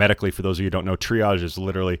 Medically, for those of you who don't know, triage is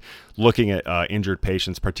literally looking at injured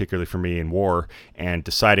patients, particularly for me in war, and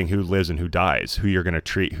deciding who lives and who dies, who you're going to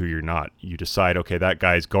treat, who you're not. You decide, okay, that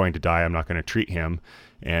guy's going to die, I'm not going to treat him,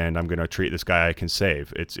 and I'm going to treat this guy I can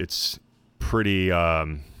save. It's pretty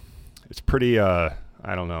I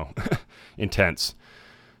don't know, intense.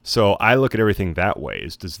 So I look at everything that way.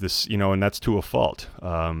 Does this, and that's to a fault.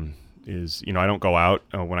 I don't go out.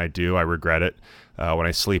 When I do, I regret it. When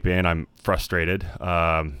I sleep in, I'm frustrated.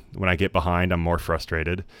 When I get behind, I'm more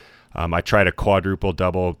frustrated. I try to quadruple,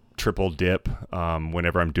 double, triple dip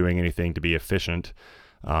whenever I'm doing anything to be efficient.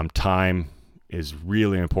 Time is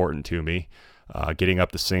really important to me. Getting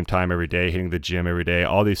up the same time every day, hitting the gym every day,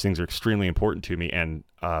 all these things are extremely important to me, and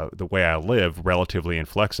the way I live, relatively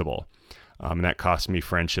inflexible. And that costs me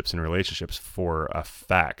friendships and relationships for a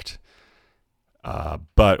fact.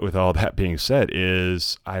 But with all that being said,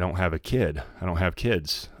 I don't have a kid. I don't have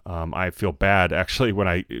kids. I feel bad actually when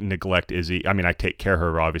I neglect Izzy. I mean, I take care of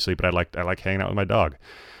her obviously, but I like hanging out with my dog.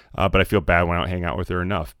 but I feel bad when I don't hang out with her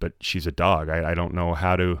enough. But she's a dog. I don't know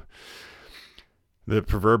how to, the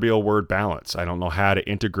proverbial word balance. I don't know how to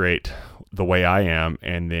integrate the way I am,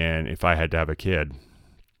 and then if I had to have a kid.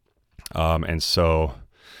 And so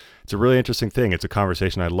it's a really interesting thing. It's a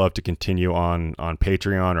conversation I'd love to continue on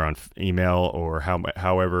Patreon or on email or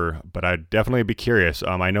however, but I'd definitely be curious.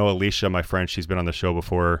 I know Alicia, my friend, she's been on the show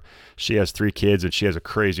before. She has 3 kids and she has a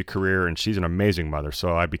crazy career and she's an amazing mother.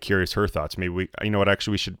 So I'd be curious her thoughts. Maybe we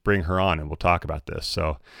should bring her on and we'll talk about this.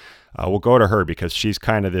 So we'll go to her because she's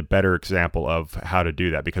kind of the better example of how to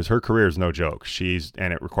do that, because her career is no joke.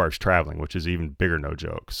 And it requires traveling, which is even bigger no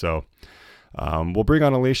joke. So we'll bring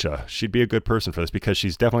on Alicia. She'd be a good person for this because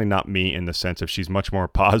she's definitely not me in the sense of she's much more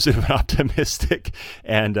positive and optimistic,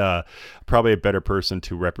 and probably a better person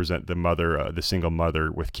to represent the mother, the single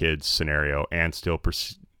mother with kids scenario, and still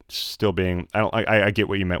being, I get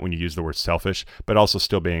what you meant when you use the word selfish, but also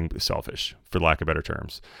still being selfish, for lack of better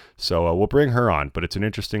terms. So we'll bring her on, but it's an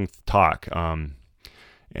interesting talk.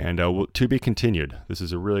 And to be continued. This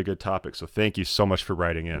is a really good topic. So thank you so much for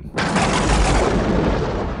writing in.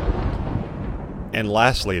 And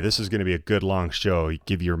lastly, this is going to be a good long show. You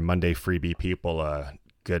give your Monday freebie people a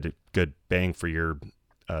good bang for your,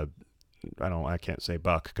 I can't say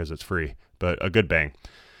buck because it's free, but a good bang.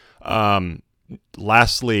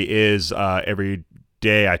 Lastly is every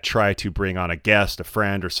day I try to bring on a guest, a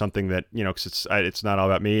friend, or something that, because it's not all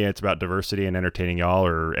about me. It's about diversity and entertaining y'all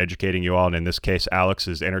or educating you all. And in this case, Alex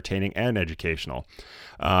is entertaining and educational.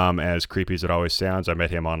 As creepy as it always sounds, I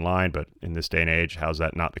met him online, but in this day and age, how's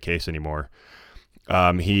that not the case anymore?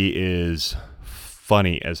 He is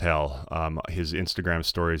funny as hell. His Instagram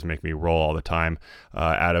stories make me roll all the time,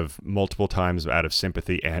 out of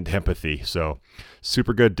sympathy and empathy. So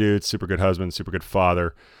super good dude, super good husband, super good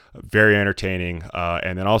father, very entertaining.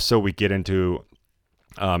 And then also we get into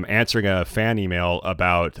answering a fan email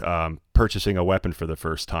about purchasing a weapon for the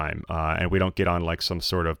first time. And we don't get on like some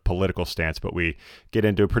sort of political stance, but we get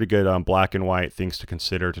into a pretty good black and white things to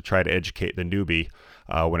consider to try to educate the newbie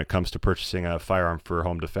when it comes to purchasing a firearm for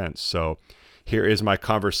home defense. So here is my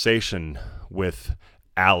conversation with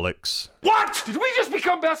Alex. What? Did we just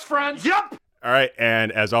become best friends? Yep. All right,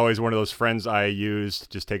 and as always, one of those friends I use to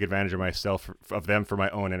just take advantage of them for my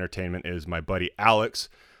own entertainment is my buddy Alex,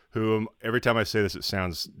 whom every time I say this, it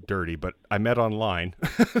sounds dirty, but I met online.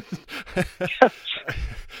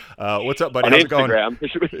 What's up, buddy? On How's Instagram.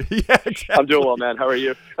 it going? Yeah, exactly. I'm doing well, man. How are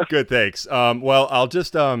you? Good, thanks. Well, I'll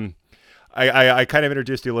just I kind of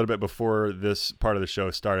introduced you a little bit before this part of the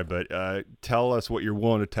show started, but tell us what you're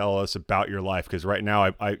willing to tell us about your life, because right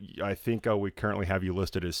now I think we currently have you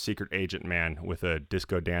listed as Secret Agent Man with a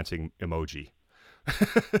disco dancing emoji.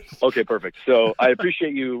 Okay, perfect. So I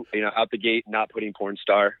appreciate you out the gate not putting porn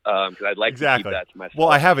star, because I'd like to keep that to myself. Well,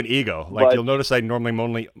 I have an ego. You'll notice I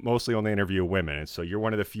normally mostly only interview women, and so you're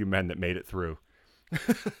one of the few men that made it through.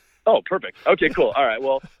 Oh, perfect. Okay, cool. All right.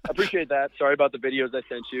 Well, I appreciate that. Sorry about the videos I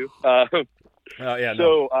sent you.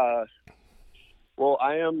 Well,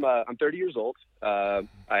 I'm 30 years old. I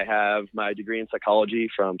have my degree in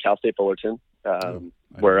psychology from Cal State Fullerton,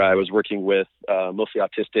 where I was working with mostly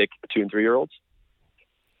autistic 2- and 3-year-olds.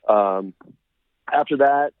 After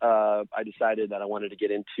that, I decided that I wanted to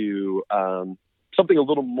get into something a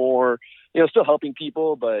little more, still helping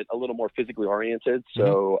people, but a little more physically oriented.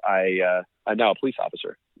 So I'm now a police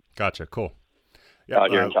officer. Gotcha. Cool.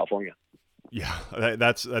 Out here in California. Yeah,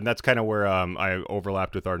 that's kind of where I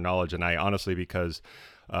overlapped with our knowledge, and I honestly, because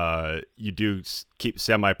you do keep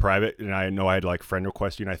semi-private, and I know I had like friend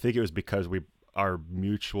request you, and I think it was because our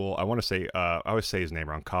mutual, I want to say, I always say his name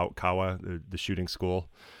wrong, Kawa, the shooting school.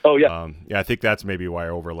 Oh yeah. I think that's maybe why I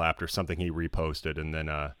overlapped or something he reposted, and then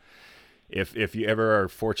if you ever are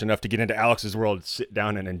fortunate enough to get into Alex's world, sit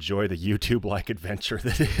down and enjoy the YouTube-like adventure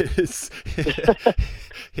that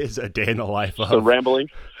is a day in the life of. So rambling.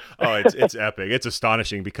 Oh, it's epic. It's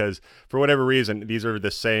astonishing because for whatever reason, these are the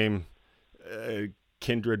same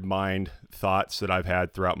kindred mind thoughts that I've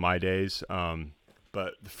had throughout my days.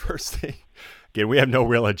 But the first thing, again, we have no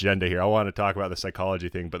real agenda here. I want to talk about the psychology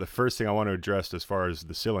thing, but the first thing I want to address as far as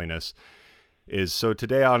the silliness is, so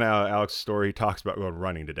today on Alex's story, he talks about going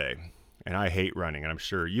running today. And I hate running, and I'm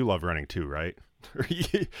sure you love running too, right?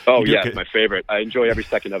 It's my favorite. I enjoy every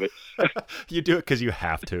second of it. You do it because you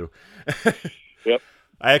have to. Yep.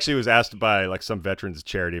 I actually was asked by like some veterans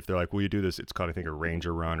charity if they're like, will you do this? It's called, I think, a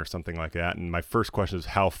Ranger run or something like that. And my first question is,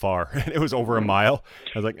 how far? And it was over a mile.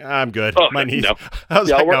 I was like, I'm good. My knees. No.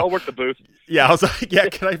 I'll work the booth. Yeah, I was like, yeah,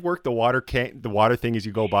 can I work the water thing as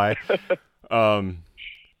you go by?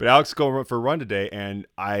 But Alex going for a run today, and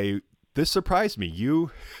this surprised me.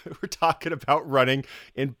 You were talking about running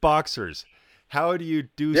in boxers. How do you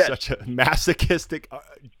do such a masochistic?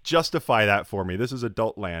 Justify that for me. This is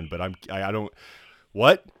adult land, but I don't.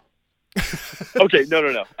 What? Okay,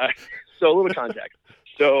 no. So a little context.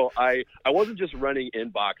 So I wasn't just running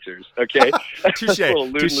in boxers. Okay. Touche.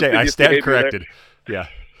 I stand corrected. Yeah.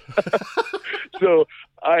 So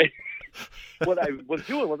what I was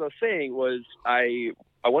saying was I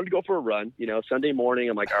wanted to go for a run. Sunday morning.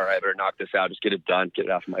 I'm like, all right, I better knock this out. Just get it done. Get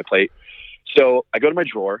it off my plate. So I go to my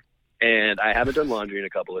drawer, and I haven't done laundry in a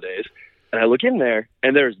couple of days. And I look in there,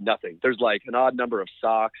 and there's nothing. There's like an odd number of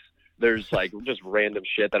socks. There's like just random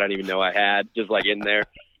shit that I didn't even know I had, just like in there.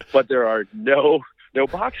 But there are no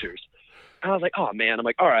boxers. And I was like, oh man. I'm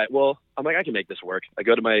like, all right, well, I can make this work. I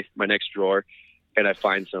go to my next drawer, and I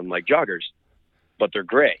find some like joggers, but they're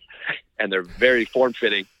gray, and they're very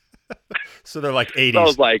form-fitting. So they're like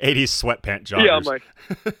 80s, so 80s sweatpant joggers. Yeah, I'm like,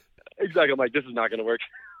 exactly. I'm like, this is not going to work.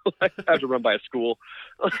 I have to run by a school.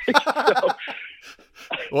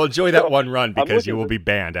 Well, enjoy that one run because you will be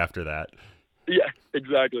banned after that. Yeah,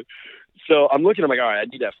 exactly. So I'm looking, I'm like, all right, I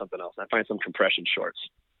need to have something else. I find some compression shorts.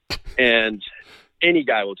 And any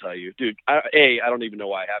guy will tell you, dude, A, I don't even know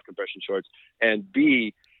why I have compression shorts. And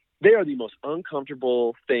B, they are the most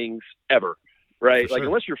uncomfortable things ever, right? Sure. Like,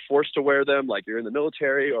 unless you're forced to wear them, like you're in the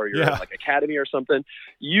military or you're in like academy or something,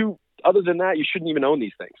 other than that, you shouldn't even own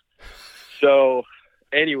these things. So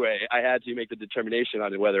anyway, I had to make the determination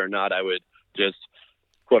on whether or not I would just,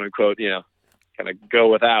 quote unquote, kind of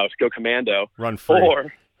go commando, run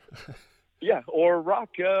free, or rock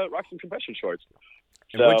some compression shorts.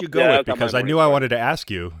 And so, what'd you go with? Because I knew I wanted to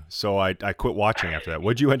ask you, so I quit watching after that.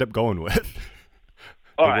 What'd you end up going with?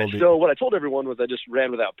 All right. So what I told everyone was I just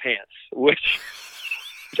ran without pants, which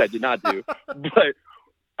I did not do. But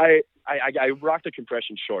I rocked the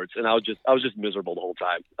compression shorts, and I was just miserable the whole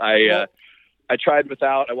time. I tried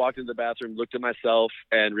without. I walked into the bathroom, looked at myself,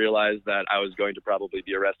 and realized that I was going to probably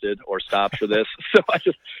be arrested or stopped for this. So I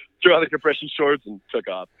just threw on the compression shorts and took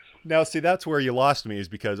off. Now, see, that's where you lost me, is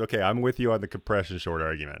because, okay, I'm with you on the compression short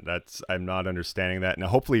argument. I'm not understanding that. Now,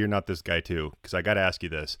 hopefully you're not this guy too, because I got to ask you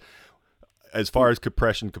this. As far as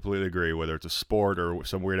compression, completely agree, whether it's a sport or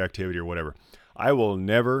some weird activity or whatever. I will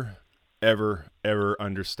never, ever, ever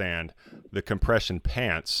understand the compression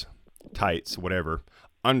pants, tights, whatever,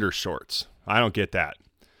 undershorts. I don't get that.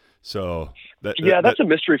 So that's a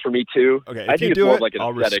mystery for me too. Okay, I think it's more of like an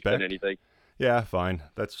aesthetic than anything. Yeah, fine.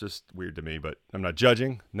 That's just weird to me, but I'm not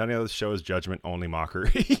judging. None of this show is judgment, only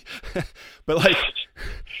mockery. But like,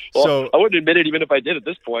 so I wouldn't admit it even if I did at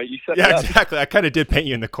this point. You said exactly. I kind of did paint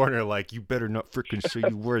you in the corner, like you better not freaking say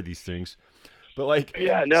you wear these things. But like,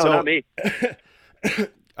 not me.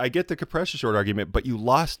 I get the compression short argument, but you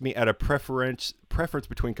lost me at a preference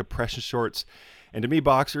between compression shorts, and to me,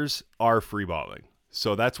 boxers are free balling.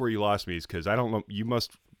 So that's where you lost me, is because I don't know. You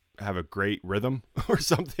must have a great rhythm or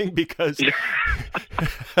something, because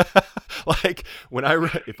like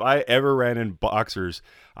if I ever ran in boxers,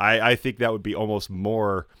 I think that would be almost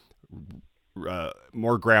more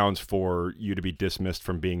grounds for you to be dismissed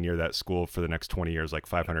from being near that school for the next 20 years, like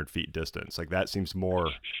 500 feet distance. Like that seems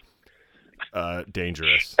more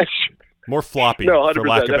dangerous, more floppy, for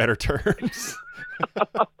lack of better terms.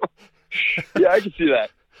 Yeah, I can see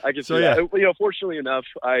that. that. Fortunately enough,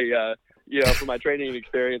 for my training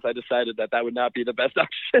experience, I decided that would not be the best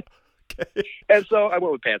option. Okay. And so I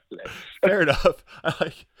went with pants today. Fair enough.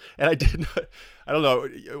 I don't know.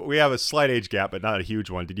 We have a slight age gap, but not a huge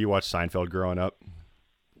one. Did you watch Seinfeld growing up?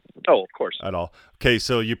 Oh, of course. At all. Okay,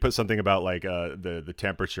 so you put something about like the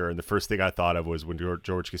temperature, and the first thing I thought of was when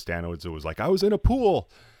George Costanza was like, I was in a pool.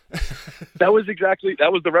 That was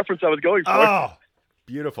the reference I was going for. Oh,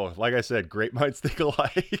 beautiful. Like I said, great minds think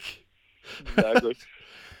alike. Exactly.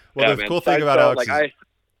 Well, the cool thing about Alex is...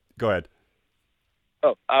 Go ahead.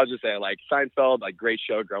 Oh, I was just saying, like, Seinfeld, like, great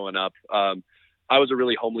show growing up. I was a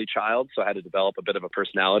really homely child, so I had to develop a bit of a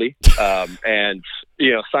personality. And,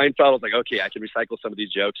 Seinfeld was like, okay, I can recycle some of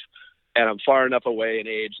these jokes. And I'm far enough away in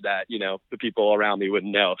age that, the people around me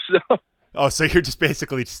wouldn't know. So. So you're just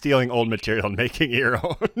basically stealing old material and making it your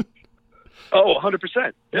own. Oh, 100%.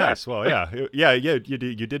 Yeah. Yes, well, yeah.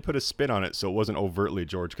 You did put a spin on it, so it wasn't overtly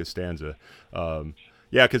George Costanza.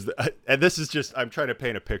 Yeah, because and this is just, I'm trying to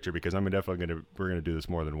paint a picture, because we're gonna do this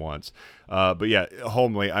more than once. But yeah,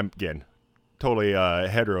 homely. I'm again totally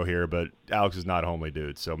hetero here, but Alex is not a homely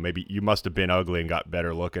dude. So maybe you must have been ugly and got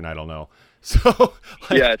better looking. I don't know. So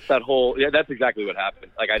it's that whole that's exactly what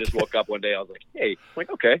happened. Like I just woke up one day, I was like, hey,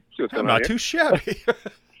 okay, see what's going on. Not too shabby.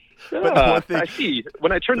 But the one thing, I see.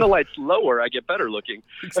 When I turn the lights lower, I get better looking.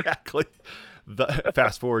 Exactly.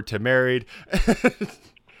 Fast forward to married.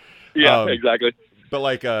 Yeah, exactly. But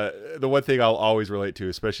like the one thing I'll always relate to,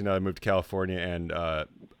 especially now I moved to California, and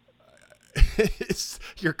is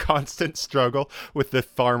your constant struggle with the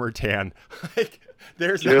farmer tan. Like,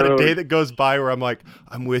 there's not a day that goes by where I'm like,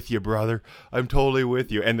 I'm with you, brother. I'm totally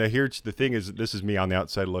with you. And the thing is, this is me on the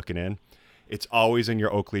outside looking in. It's always in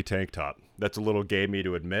your Oakley tank top. That's a little gay me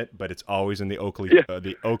to admit, but it's always in the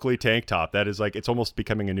Oakley tank top. That is like, it's almost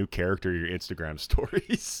becoming a new character in your Instagram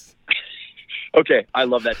stories. Okay, I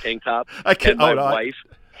love that tank top. My wife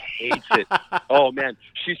hates it. Oh man,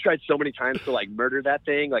 she's tried so many times to like murder that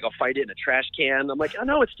thing. Like, I'll fight it in a trash can. I'm like, oh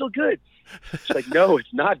no, it's still good. She's like, no,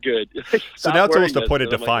 it's not good. So now it's almost a point of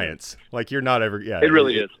defiance. Like, you're not ever. Yeah, it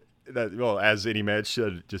really is. Well, as any man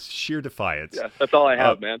should, just sheer defiance. Yeah, that's all I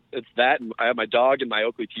have, man. It's that, and I have my dog and my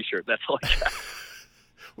Oakley T-shirt. That's all I got.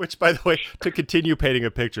 Which, by the way, to continue painting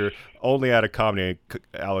a picture, only out of comedy,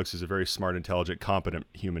 Alex is a very smart, intelligent, competent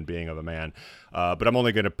human being of a man. But I'm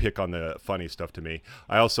only going to pick on the funny stuff to me.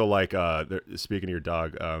 I also like, speaking of your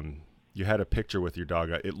dog, you had a picture with your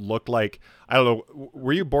dog. It looked like, I don't know,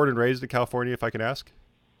 were you born and raised in California, if I can ask?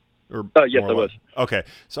 Or yes, I was. Okay,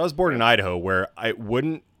 so I was born in Idaho, where I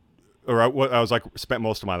wouldn't, or I was like spent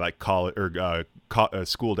most of my like college or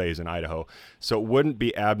school days in Idaho, so it wouldn't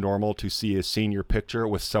be abnormal to see a senior picture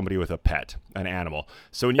with somebody with a pet, an animal.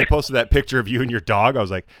 So when you posted that picture of you and your dog, I was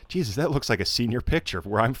like, Jesus, that looks like a senior picture of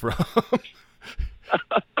where I'm from.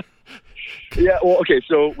 Yeah, well, okay,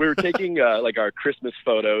 so we were taking like our Christmas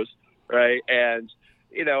photos, right? And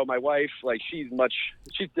you know, my wife, like, she's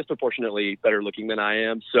disproportionately better looking than I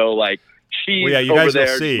am, so like. She's well, yeah, you over guys there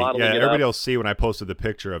will see. Yeah, everybody up. will see when I posted the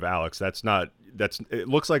picture of Alex. It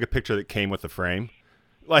looks like a picture that came with the frame.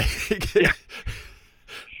 Like,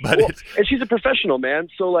 but and she's a professional, man.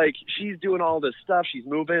 So like, she's doing all this stuff. She's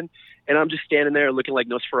moving, and I'm just standing there looking like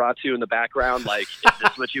Nosferatu in the background. Like, is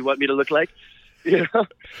this what you want me to look like? You know.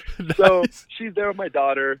 Nice. So she's there with my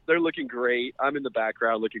daughter. They're looking great. I'm in the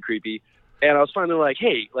background looking creepy. And I was finally like,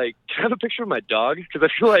 hey, like, can I have a picture of my dog? Because I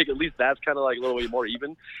feel like at least that's kind of like a little bit more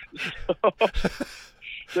even.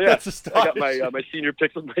 So yeah, I got my senior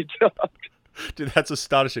pics of my dog. Dude, that's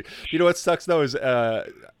astonishing. You know what sucks, though, is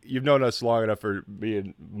you've known us long enough for me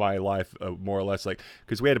and my life, more or less, like,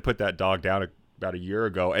 because we had to put that dog down about a year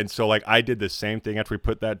ago. And so, like, I did the same thing after we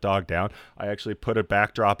put that dog down. I actually put a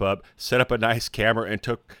backdrop up, set up a nice camera, and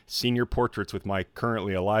took senior portraits with my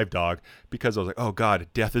currently alive dog, because I was like, oh God,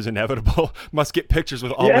 death is inevitable. Must get pictures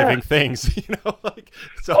with all living things. You know, like,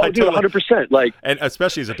 so I do 100%. Like, and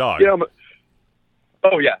especially as a dog. You know,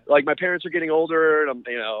 oh yeah, like, my parents are getting older, and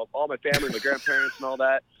you know, all my family, my grandparents, and all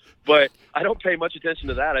that. But I don't pay much attention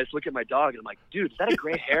to that. I just look at my dog and I'm like, dude, is that a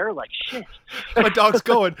gray hair? Like, shit. My dog's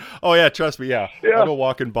going. Oh, yeah, trust me. Yeah. I'm a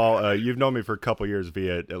walking ball. You've known me for a couple years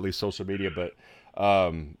via at least social media, but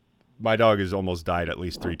my dog has almost died at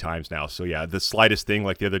least 3 times now. So, yeah, the slightest thing,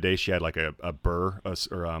 like the other day, she had like a burr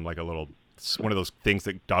or like a little, one of those things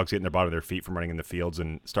that dogs get in the bottom of their feet from running in the fields,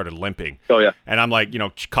 and started limping. Oh, yeah. And I'm like, you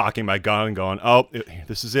know, cocking my gun and going, oh,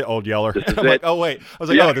 this is it, old yeller. I'm like, oh, wait. I was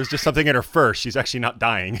like, oh, there's just something in her fur. She's actually not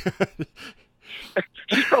dying.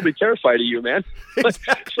 She's probably terrified of you, man.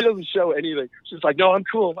 Exactly. She doesn't show anything. She's like, no, I'm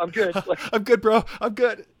cool. I'm good. Like, I'm good, bro. I'm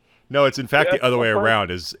good. No, it's in fact the other way around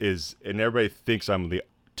is, and everybody thinks I'm the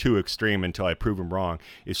too extreme until I prove them wrong,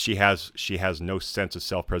 is she has no sense of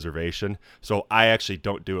self-preservation. So I actually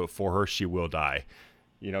don't do it for her. She will die.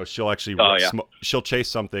 You know, she'll actually she'll chase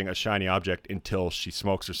something, a shiny object, until she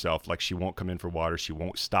smokes herself. Like, she won't come in for water. She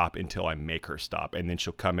won't stop until I make her stop. And then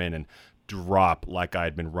she'll come in and drop like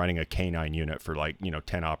I'd been running a canine unit for, like, you know,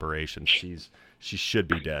 10 operations. She should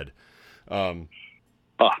be dead. But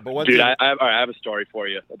dude, I have a story for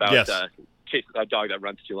you about a dog that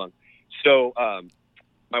runs too long. So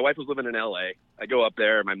my wife was living in LA. I go up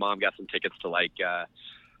there. My mom got some tickets to, like,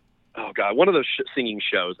 oh God, one of those singing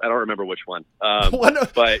shows. I don't remember which one.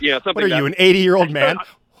 But you know, something. What are you, an 80-year-old man?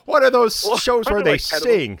 What are those shows where they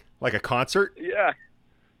sing? Like a concert? Yeah.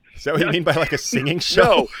 Is that what you mean by like a singing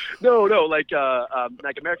show? No, like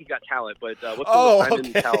America's Got Talent, but what's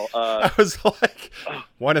okay. I was like,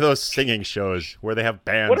 one of those singing shows where they have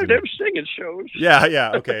bands. What are them singing shows?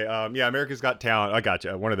 Yeah, okay. Yeah, America's Got Talent. I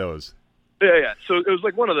gotcha. One of those. Yeah. So it was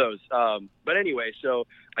like one of those. But anyway, so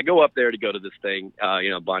I go up there to go to this thing, you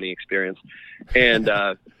know, bonding experience, and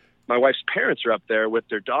my wife's parents are up there with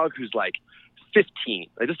their dog, who's like 15.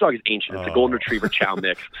 Like, this dog is ancient. It's a golden retriever chow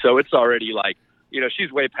mix, so it's already like, you know,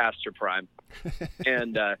 she's way past her prime.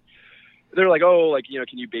 And they're like, oh, like, you know,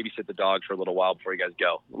 can you babysit the dog for a little while before you guys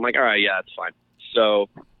go? I'm like, all right, yeah, it's fine. So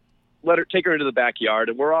take her into the backyard,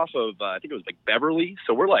 and we're off of, I think it was like Beverly.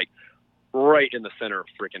 So we're like right in the center of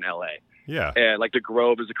freaking LA. Yeah. And like the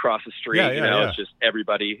Grove is across the street, you know, it's just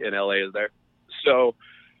everybody in LA is there. So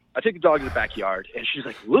I take the dog to the backyard, and she's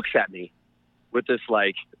like, looks at me with this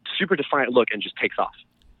like super defiant look and just takes off.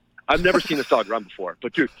 I've never seen this dog run before,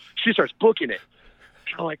 but dude, she starts booking it.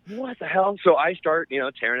 I'm like, what the hell? So I start,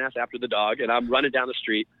 tearing ass after the dog, and I'm running down the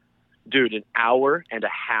street. Dude, an hour and a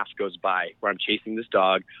half goes by where I'm chasing this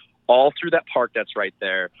dog all through that park that's right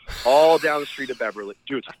there, all down the street of Beverly.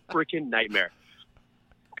 Dude, it's a freaking nightmare.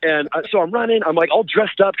 And so I'm running. I'm like all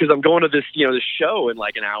dressed up because I'm going to this, this show in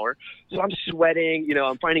like an hour. So I'm sweating.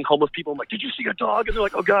 I'm finding homeless people. I'm like, did you see a dog? And they're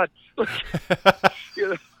like, oh God.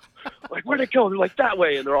 Like, where'd it go? And they're like, that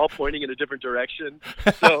way. And they're all pointing in a different direction.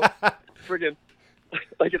 So friggin'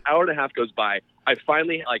 like an hour and a half goes by. I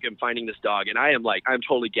finally am finding this dog, and I'm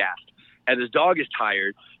totally gassed. And this dog is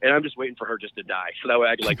tired, and I'm just waiting for her just to die. So that way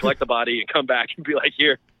I can collect the body and come back and be like,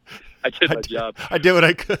 here, I did my job. I did what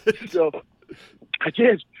I could. So I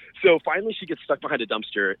did. So finally she gets stuck behind a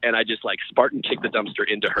dumpster, and I just Spartan kick the dumpster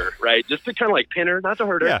into her, right? Just to kind of pin her, not to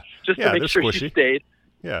hurt her, just to make sure she stayed.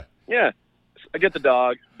 Yeah. Yeah. I get the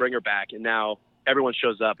dog, bring her back, and now everyone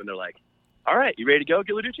shows up, and they're like, all right, you ready to go,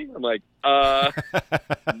 Ghilarducci? I'm like,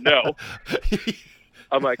 no.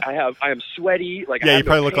 I'm like, I am sweaty. Yeah, you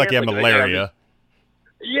probably look like you have malaria.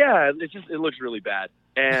 Yeah, it looks really bad.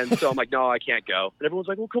 And so I'm like, no, I can't go. And everyone's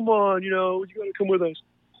like, well, come on, you got to come with us.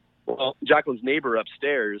 Well, Jacqueline's neighbor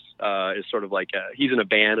upstairs is sort of he's in a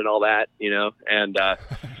band and all that, and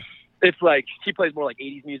it's he plays more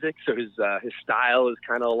 80s music, so his style is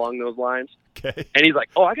kind of along those lines. Okay. And he's like,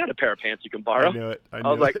 oh, I got a pair of pants you can borrow. I knew it. I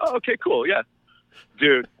was like, oh, okay, cool, yeah.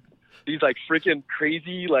 Dude, these freaking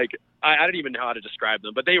crazy, I don't even know how to describe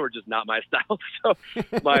them, but they were just not my style. So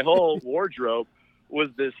my whole wardrobe was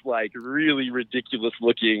this really ridiculous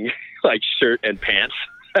looking shirt and pants.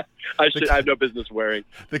 I have no business wearing.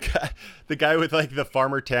 The guy with the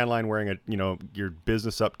farmer tan line wearing your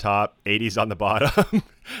business up top, 80s on the bottom,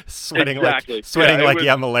 sweating exactly. like you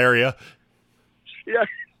have malaria. Yeah.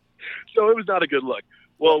 So it was not a good look.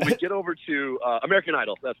 Well, we get over to American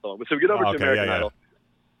Idol. That's the one. So we get over to American Idol,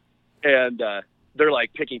 and they're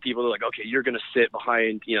picking people. They're like, okay, you're going to sit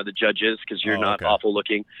behind the judges because you're not awful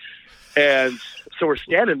looking. And so we're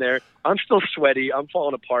standing there. I'm still sweaty. I'm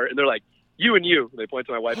falling apart, and they're like, you and you. They point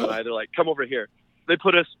to my wife and I. They're like, come over here. They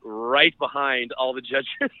put us right behind all the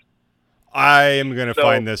judges. I am going to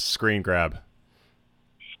find this screen grab.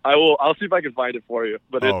 I will. I'll see if I can find it for you,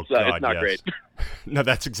 but it's not great. No,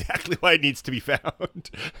 that's exactly why it needs to be found.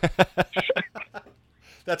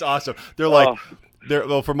 That's awesome. They're well,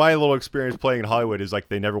 from my little experience playing in Hollywood is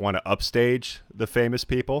they never want to upstage the famous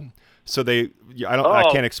people. So I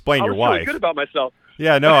can't explain your wife. I was good about myself.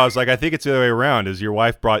 Yeah, no, I was like, I think it's the other way around. Is your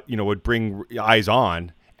wife would bring eyes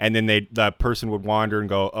on, and then that person would wander and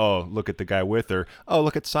go, oh, look at the guy with her. Oh,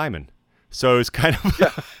 look at Simon. So it was kind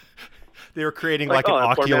of they were creating an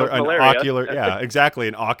ocular, yeah, exactly,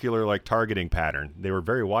 an ocular targeting pattern. They were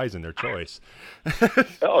very wise in their choice.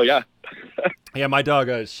 Oh yeah, yeah. My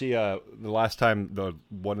dog, she the last time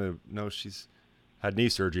she's had knee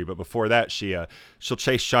surgery, but before that she'll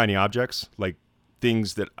chase shiny objects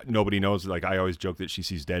things that nobody knows. I always joke that she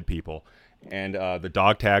sees dead people, and the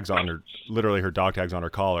dog tags on her, literally her dog tags on her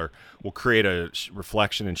collar, will create a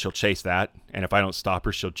reflection, and she'll chase that. And if I don't stop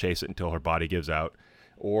her, she'll chase it until her body gives out.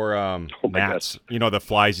 Or gnats, the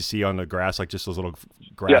flies you see on the grass, just those little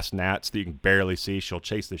grass gnats that you can barely see. She'll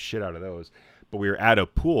chase the shit out of those. But we were at a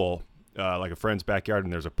pool, a friend's backyard,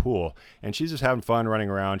 and there's a pool, and she's just having fun running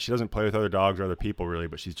around. She doesn't play with other dogs or other people really,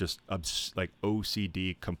 but she's just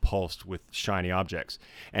OCD compulsed with shiny objects.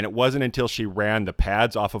 And it wasn't until she ran the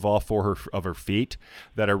pads off of all four of her feet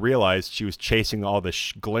that I realized she was chasing all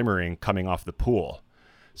the glimmering coming off the pool.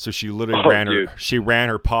 So she literally ran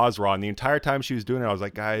her paws raw, and the entire time she was doing it, I was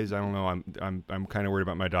like, guys, I don't know, I'm kind of worried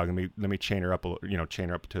about my dog. Let me chain her up, chain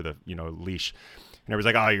her up to the leash. And I was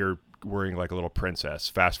like, oh, you're worrying like a little princess.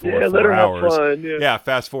 Fast forward 4 hours. Fun, yeah,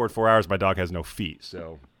 fast forward 4 hours. My dog has no feet,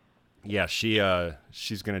 so yeah,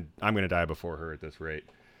 I'm gonna die before her at this rate.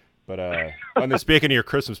 But speaking of your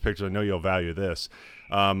Christmas pictures, I know you'll value this.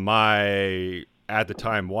 My at the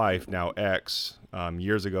time wife, now ex,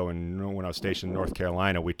 years ago, when I was stationed in North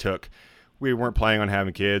Carolina, we weren't planning on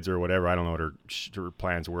having kids or whatever. I don't know what her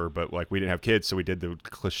plans were, but we didn't have kids, so we did the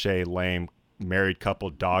cliche lame married couple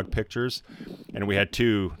dog pictures, and we had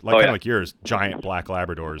two kind of like yours, giant black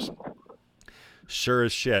Labradors. Sure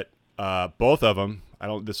as shit, both of them.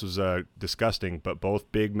 This was disgusting, but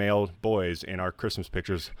both big male boys in our Christmas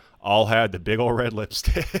pictures all had the big old red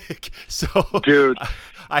lipstick. So, dude,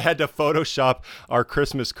 I had to Photoshop our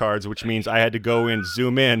Christmas cards, which means I had to go in,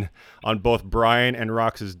 zoom in on both Brian and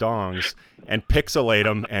Rox's dongs and pixelate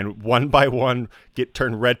them, and one by one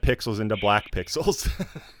turn red pixels into black pixels.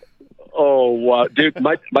 Oh, wow. Dude,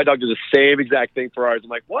 my dog did the same exact thing for ours. I'm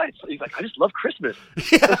like, what? He's like, I just love Christmas.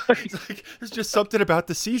 Yeah, it's like, there's just something about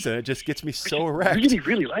the season. It just gets me so erect. I really,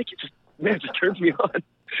 really like it. It just turns me on.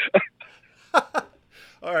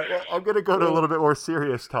 All right, well, I'm going to go to a little bit more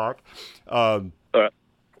serious talk. Now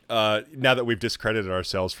that we've discredited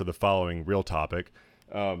ourselves for the following real topic.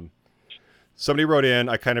 Somebody wrote in,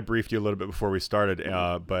 I kind of briefed you a little bit before we started,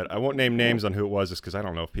 but I won't name names on who it was just because I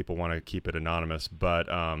don't know if people want to keep it anonymous. But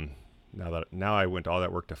now I went to all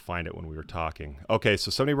that work to find it when we were talking. Okay,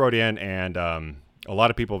 so somebody wrote in, and a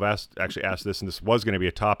lot of people have actually asked this, and this was going to be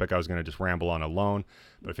a topic I was going to just ramble on alone,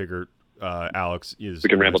 but I figure Alex is... We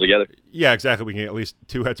can ramble together. Yeah, exactly. We can at least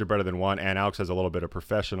two heads are better than one, and Alex has a little bit of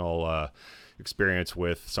professional experience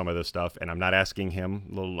with some of this stuff, and I'm not asking him,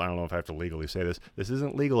 I don't know if I have to legally say this, this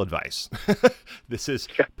isn't legal advice. This is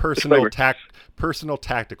personal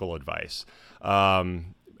tactical advice.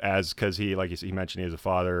 Because he, like he mentioned, he is a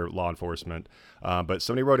father, law enforcement. But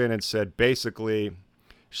somebody wrote in and said, basically,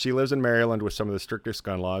 she lives in Maryland with some of the strictest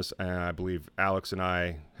gun laws, and I believe Alex and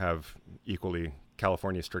I have equally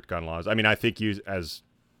California strict gun laws. I mean, I think you, as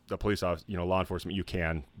the police officer, law enforcement, you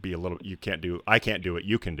can be I can't do what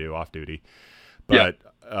you can do off duty. But,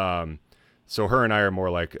 so her and I are more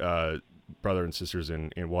like brother and sisters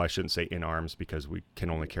in, well, I shouldn't say in arms because we can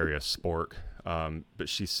only carry a spork. But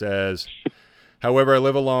she says, however, I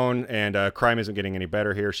live alone and crime isn't getting any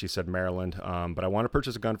better here. She said Maryland, but I want to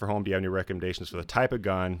purchase a gun for home. Do you have any recommendations for the type of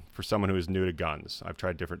gun for someone who is new to guns? I've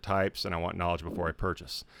tried different types and I want knowledge before I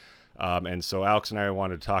purchase. And so Alex and I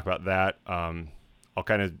wanted to talk about that. I'll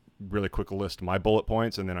kind of really quick list my bullet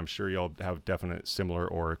points, and then I'm sure you'll have definite similar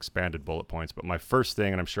or expanded bullet points. But my first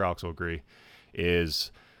thing, and I'm sure Alex will agree,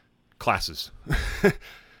 is classes.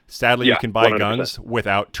 Sadly, you can buy 100%. Guns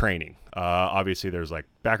without training. Obviously, there's like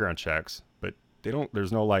background checks, but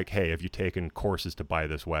there's no like, hey, have you taken courses to buy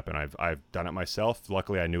this weapon? I've done it myself.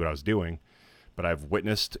 Luckily, I knew what I was doing. But I've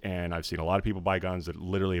witnessed and I've seen a lot of people buy guns that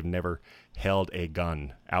literally have never held a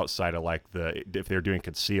gun outside of like if they're doing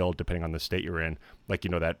concealed, depending on the state you're in, like,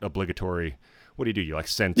 that obligatory, what do? You like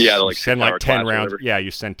send like 10 rounds. Yeah.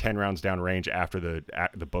 You send 10 rounds down range after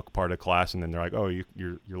the book part of class. And then they're like, oh,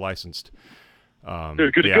 you're licensed.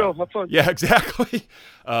 Good to go. Have fun. Yeah, exactly.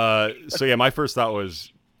 So yeah, my first thought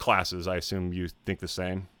was classes. I assume you think the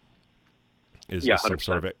same. Is some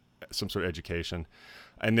sort of education.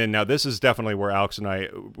 And then now this is definitely where Alex and I,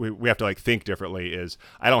 we have to like think differently is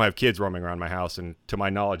I don't have kids roaming around my house. And to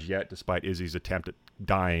my knowledge yet, despite Izzy's attempt at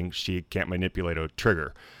dying, she can't manipulate a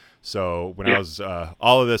trigger. So when I was,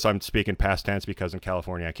 all of this, I'm speaking past tense because in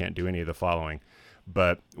California, I can't do any of the following.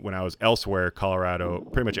 But when I was elsewhere, Colorado,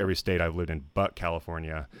 pretty much every state I've lived in but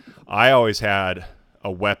California, I always had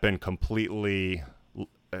a weapon completely,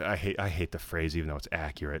 I hate the phrase, even though it's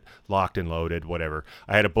accurate, locked and loaded, whatever.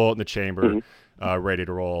 I had a bullet in the chamber, ready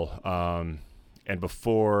to roll. And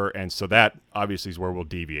so that obviously is where we'll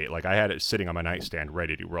deviate. Like I had it sitting on my nightstand,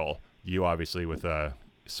 ready to roll. You obviously with a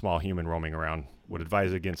small human roaming around would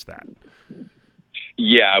advise against that.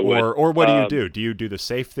 Yeah, I would. Or what do you do? Do you do the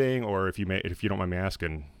safe thing, or if you don't mind me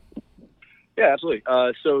asking? Yeah, absolutely.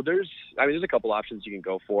 So there's a couple options you can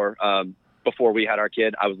go for. Before we had our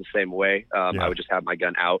kid, I was the same way. I would just have my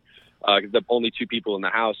gun out. Because the only two people in the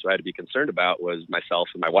house who I had to be concerned about was myself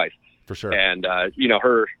and my wife. For sure. And, we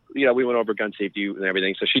went over gun safety and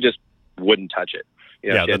everything, so she just wouldn't touch it.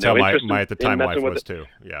 That's how my at the time wife was too.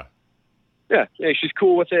 Yeah. Yeah, she's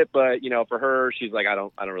cool with it, but for her, she's like, I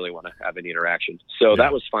don't really want to have any interaction. So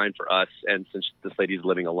that was fine for us. And since this lady's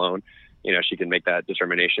living alone, she can make that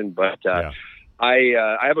determination. But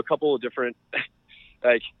I have a couple of different,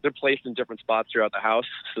 like they're placed in different spots throughout the house,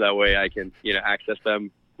 so that way I can access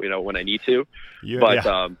them when I need to.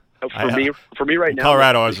 For me right now,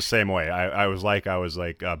 Colorado, I was the same way. I was like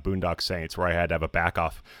Boondock Saints, where I had to have a back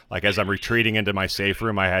off. Like as I'm retreating into my safe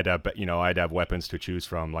room, I had to, I'd have weapons to choose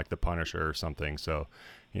from, like the Punisher or something. So,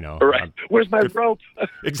 right. Where's my rope?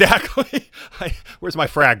 Exactly. Where's my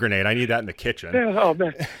frag grenade? I need that in the kitchen. Yeah, oh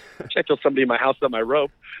man, check till somebody in my house got my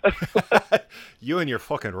rope. You and your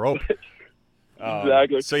fucking rope.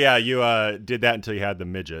 Exactly. So yeah, you did that until you had the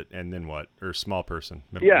midget, and then what? Or small person,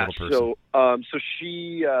 middle person. So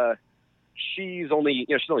she's only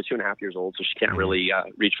 2.5 years old, so she can't really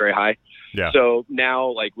reach very high. Yeah. So now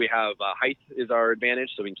like we have height is our advantage,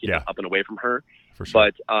 so we can keep it up and away from her. For sure.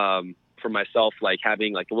 But for myself, like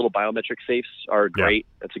having like the little biometric safes are great.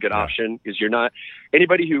 Yeah. That's a good option because you're not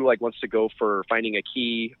anybody who like wants to go for finding a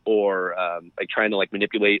key or like trying to like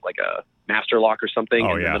manipulate like a master lock or something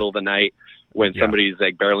in the middle of the night. when somebody's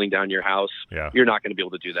like barreling down your house, you're not going to be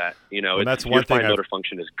able to do that. You know, that's your fine motor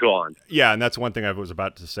function is gone. Yeah, and that's one thing I was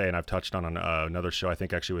about to say, and I've touched on another show, I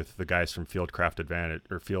think actually with the guys from Fieldcraft Advantage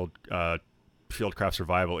or Fieldcraft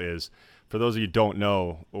Survival, is, for those of you who don't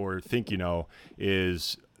know or think you know,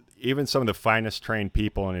 is even some of the finest trained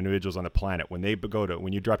people and individuals on the planet, when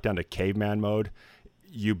you drop down to caveman mode,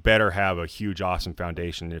 you better have a huge, awesome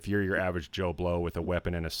foundation. If you're your average Joe Blow with a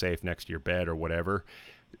weapon and a safe next to your bed or whatever,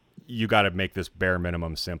 you got to make this bare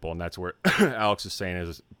minimum simple. And that's where Alex is saying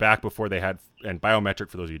is back before they had, and biometric,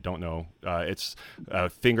 for those of you who don't know, it's a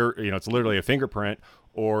finger, it's literally a fingerprint,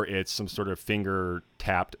 or it's some sort of finger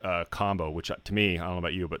tapped combo, which to me, I don't know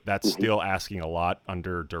about you, but that's still asking a lot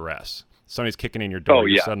under duress. Somebody's kicking in your door,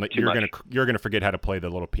 suddenly you're gonna forget how to play the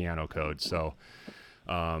little piano code. So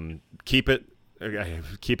keep it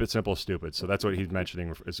simple, stupid. So that's what he's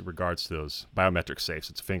mentioning as regards to those biometric safes.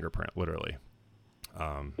 It's a fingerprint, literally.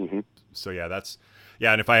 So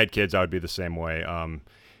and if I had kids, I would be the same way.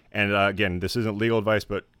 And again, this isn't legal advice,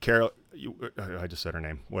 but Carol, I just said her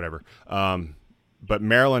name, whatever. But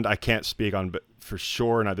Maryland, I can't speak on, but for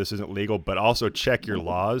sure, now this isn't legal, but also check your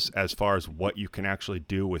laws as far as what you can actually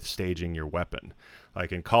do with staging your weapon.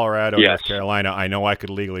 Like in Colorado, North Carolina, I know I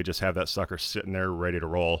could legally just have that sucker sitting there ready to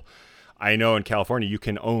roll. I know in California, you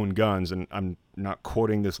can own guns, and I'm not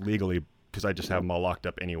quoting this legally because I just have them all locked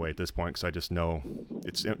up anyway at this point, because I just know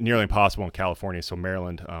it's nearly impossible in California. So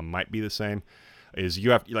Maryland might be the same. Is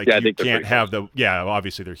you have you can't have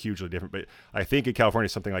obviously they're hugely different, but I think in California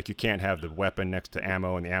something like you can't have the weapon next to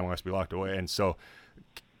ammo, and the ammo has to be locked away. And so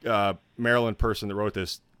Maryland person that wrote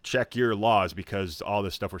this, check your laws, because all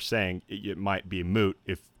this stuff we're saying, it might be moot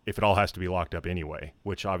if it all has to be locked up anyway,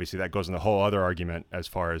 which obviously that goes in the whole other argument as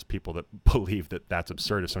far as people that believe that that's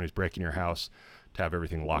absurd if somebody's breaking your house to have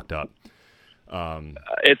everything locked up.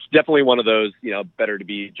 It's definitely one of those, better to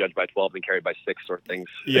be judged by 12 than carried by 6 sort of things.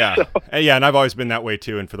 Yeah. And I've always been that way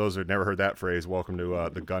too. And for those who've never heard that phrase, welcome to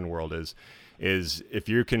the gun world, is if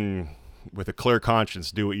you can, with a clear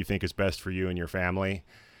conscience, do what you think is best for you and your family.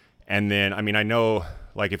 And then, I know,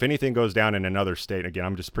 like, if anything goes down in another state, again,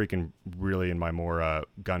 I'm just speaking really in my more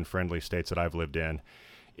gun-friendly states that I've lived in,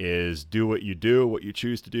 is do what you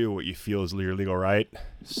choose to do, what you feel is your legal right.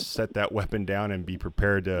 Set that weapon down and be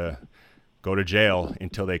prepared to go to jail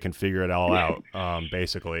until they can figure it all out,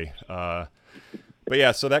 basically. But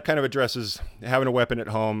yeah, so that kind of addresses having a weapon at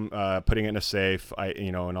home, putting it in a safe,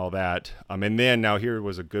 and all that. And then now here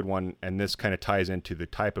was a good one, and this kind of ties into the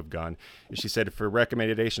type of gun. She said for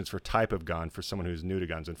recommendations for type of gun for someone who's new to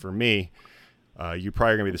guns, and for me, you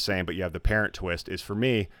probably gonna be the same, but you have the parent twist. Is for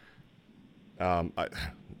me, the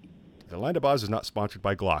Land of Oz is not sponsored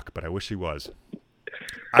by Glock, but I wish he was.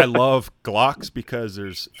 I love Glocks because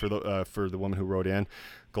there's for the woman who wrote in,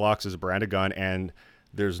 Glocks is a brand of gun and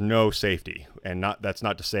there's no safety, and that's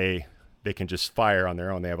not to say they can just fire on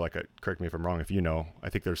their own. They have correct me if I'm wrong, if you know, I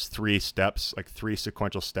think there's 3 steps, 3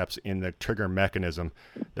 sequential steps in the trigger mechanism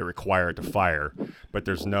that require it to fire, but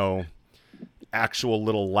there's no actual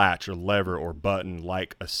little latch or lever or button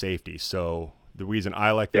like a safety. So the reason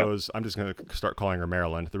I like those, I'm just going to start calling her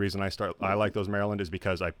Maryland. The reason I like those Maryland is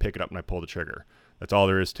because I pick it up and I pull the trigger. That's all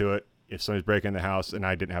there is to it. If somebody's breaking in the house and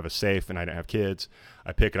I didn't have a safe and I didn't have kids,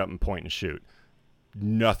 I pick it up and point and shoot.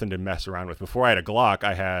 Nothing to mess around with. Before I had a Glock,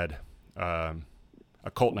 I had a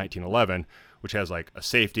Colt 1911, which has a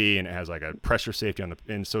safety and it has a pressure safety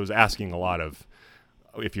and so it was asking a lot of,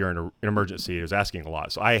 if you're in an emergency, it was asking a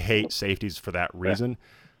lot. So I hate safeties for that reason.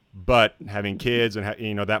 But having kids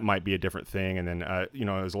and that might be a different thing. And then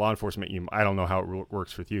as law enforcement, I don't know how it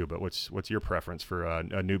works with you, but what's your preference for a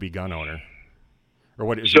newbie gun owner? Or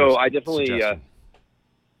what is so I definitely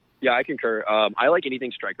I concur. I like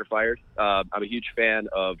anything striker fired. I'm a huge fan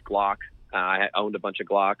of Glock. I owned a bunch of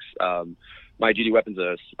Glocks. My duty weapon's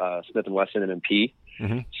a Smith & Wesson M&P.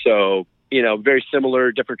 Mm-hmm. So very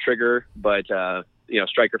similar, different trigger, but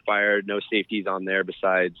striker fired, no safeties on there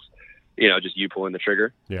besides just you pulling the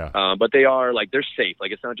trigger. Yeah. But they are they're safe.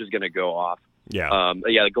 It's not just going to go off. Yeah.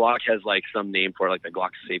 The Glock has some name for it, the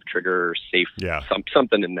Glock safe trigger or safe,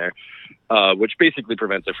 something in there, which basically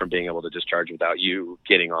prevents it from being able to discharge without you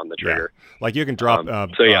getting on the trigger. Yeah. You can drop,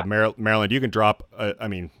 Maryland, you can drop,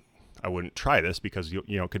 I wouldn't try this because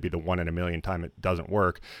it could be the 1 in a million time it doesn't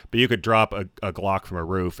work, but you could drop a Glock from a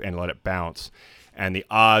roof and let it bounce. And the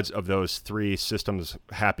odds of those 3 systems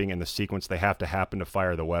happening in the sequence they have to happen to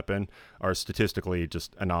fire the weapon are statistically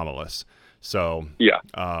just anomalous. So,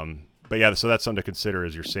 so that's something to consider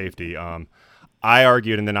as your safety. I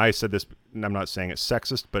argued, and then I said this, and I'm not saying it's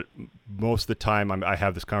sexist, but most of the time I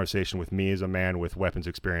have this conversation with me as a man with weapons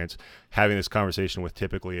experience, having this conversation with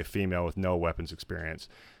typically a female with no weapons experience.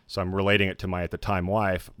 So I'm relating it to my, at the time,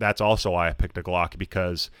 wife. That's also why I picked a Glock,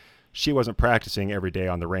 because she wasn't practicing every day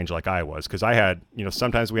on the range like I was. Because I had,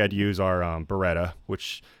 sometimes we had to use our Beretta,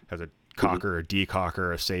 which has a cocker, a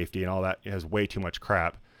decocker, a safety, and all that. It has way too much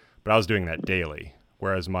crap. But I was doing that daily.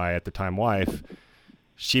 Whereas my, at the time, wife,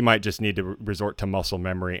 she might just need to resort to muscle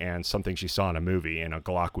memory and something she saw in a movie, and a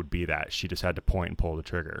Glock would be that. She just had to point and pull the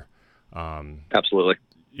trigger. Absolutely.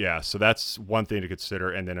 Yeah, so that's one thing to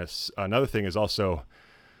consider. And then another thing is also,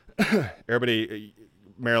 everybody,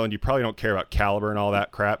 Maryland, you probably don't care about caliber and all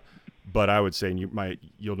that crap, but I would say, and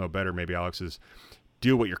you'll know better maybe, Alex, is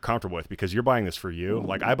do what you're comfortable with, because you're buying this for you.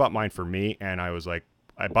 Like, I bought mine for me, and I was like,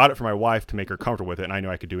 I bought it for my wife to make her comfortable with it, and I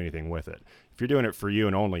knew I could do anything with it. If you're doing it for you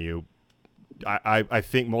and only you, I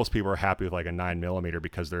think most people are happy with like a 9mm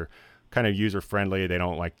because they're kind of user friendly. They're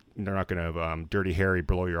not going to Dirty Harry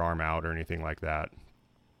blow your arm out or anything like that.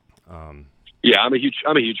 Yeah, I'm a huge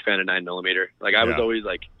fan of 9mm. Like, I was always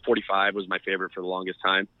like 45 was my favorite for the longest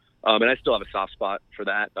time, and I still have a soft spot for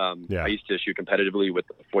that. I used to shoot competitively with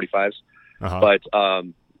the 45s, but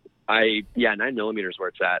 9mm is where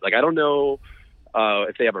it's at. Like, I don't know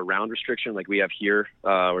if they have a round restriction like we have here,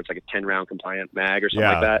 where it's like a 10-round compliant mag or something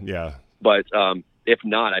like that. Yeah. But if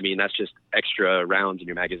not, I mean, that's just extra rounds in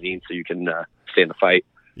your magazine so you can stay in the fight.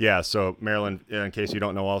 Yeah, so Maryland, in case you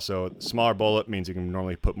don't know also, smaller bullet means you can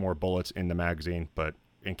normally put more bullets in the magazine, but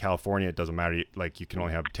in California it doesn't matter. Like, you can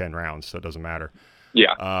only have 10 rounds, so it doesn't matter.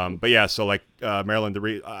 Yeah. But yeah, so like Maryland,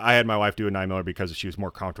 I had my wife do a 9mm because she was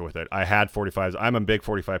more comfortable with it. I had 45s. I'm a big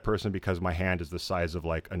 45 person because my hand is the size of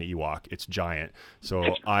like an Ewok. It's giant.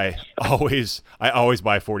 So I always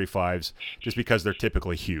buy 45s just because they're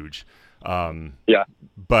typically huge.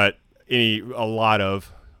 But a lot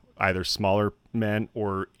of either smaller men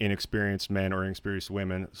or inexperienced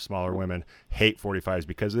women, smaller women, hate 45s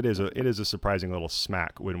because it is a surprising little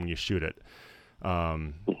smack when you shoot it.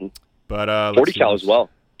 But 40 cal as well,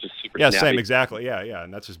 just super snappy. Same, exactly. Yeah,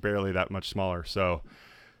 and that's just barely that much smaller. So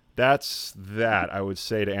that's that, I would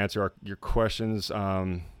say, to answer your questions.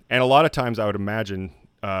 And a lot of times I would imagine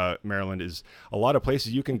Maryland is a lot of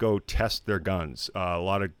places you can go test their guns. A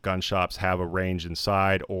lot of gun shops have a range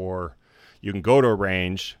inside, or you can go to a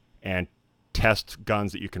range and test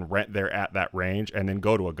guns that you can rent there at that range, and then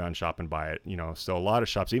go to a gun shop and buy it. So a lot of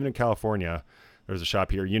shops, even in California, there's a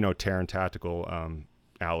shop here, Terran Tactical,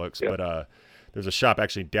 Alex, but there's a shop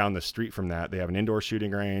actually down the street from that. They have an indoor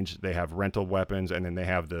shooting range, they have rental weapons, and then they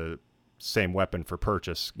have the same weapon for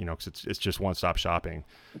purchase, because it's just one-stop shopping.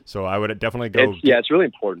 So I would definitely go. It's really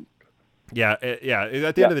important. Yeah. At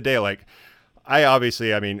the end of the day, like,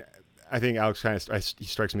 I think Alex he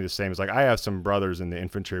strikes me the same. It's like, I have some brothers in the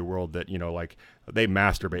infantry world that, like, they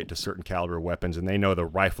masturbate to certain caliber weapons, and they know the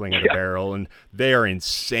rifling of the barrel, and they are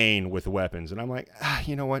insane with weapons. And I'm like,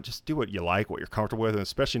 you know what? Just do what you like, what you're comfortable with. And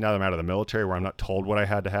especially now that I'm out of the military, where I'm not told what I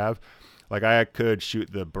had to have. Like, I could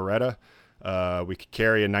shoot the Beretta. We could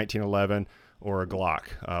carry a 1911 or a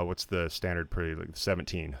Glock. What's the standard? Pretty like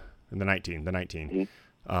 17 and the 19.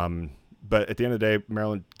 Mm-hmm. But at the end of the day,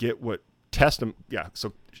 Maryland, test them. Yeah.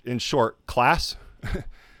 So in short, class,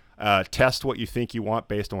 test what you think you want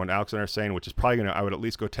based on what Alex and I are saying, which is probably I would at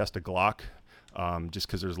least go test a Glock, just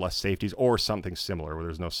because there's less safeties, or something similar where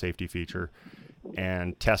there's no safety feature,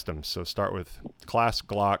 and test them. So start with class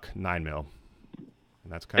Glock 9mm.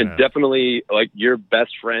 And that's kind of, and definitely, like, your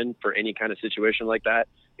best friend for any kind of situation like that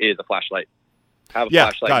is a flashlight. Have a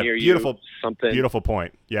flashlight near you. Something. Beautiful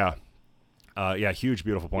point. Yeah. Huge,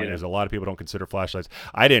 beautiful point. Is a lot of people don't consider flashlights.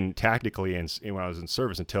 I didn't tactically when I was in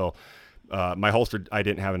service until my holster. I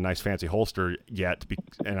didn't have a nice fancy holster yet,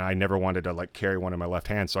 and I never wanted to like carry one in my left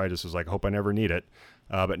hand. So I just was like, hope I never need it.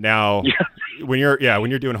 But now, when you're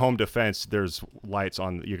doing home defense, there's lights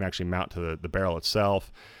on. You can actually mount to the barrel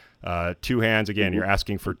itself. 2 hands. Again, you're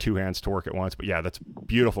asking for 2 hands to work at once. But yeah, that's a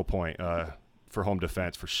beautiful point for home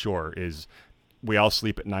defense for sure. Is we all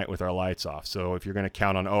sleep at night with our lights off. So if you're going to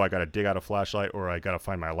count on, I got to dig out a flashlight, or I got to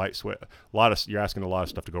find my light switch, you're asking a lot of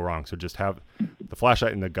stuff to go wrong. So just have the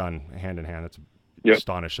flashlight and the gun hand in hand. That's an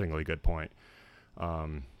astonishingly good point.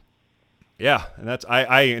 And that's,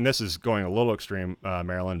 and this is going a little extreme,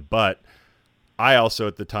 Maryland, but I also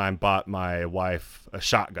at the time bought my wife a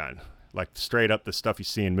shotgun, like straight up the stuff you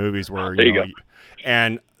see in movies where,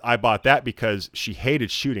 and I bought that because she hated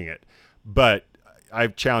shooting it. But I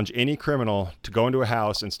challenge any criminal to go into a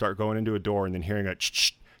house and start going into a door and then hearing a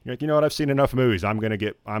you're like, you know what? I've seen enough movies. I'm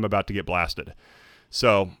about to get blasted.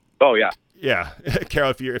 So, Yeah,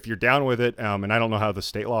 Carol, if you're down with it, and I don't know how the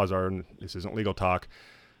state laws are, and this isn't legal talk,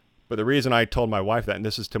 but the reason I told my wife that, and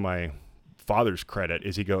this is to my father's credit,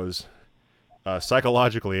 is he goes,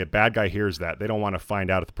 psychologically, a bad guy hears that. They don't want to find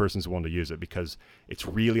out if the person's willing to use it because it's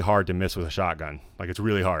really hard to miss with a shotgun. Like, it's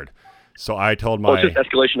really hard. So I told my... Well, it's just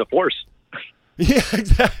escalation of force. Yeah,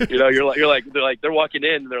 exactly. You know, they're walking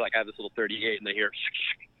in, and they're like, I have this little 38, and they hear...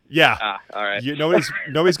 Yeah. All right.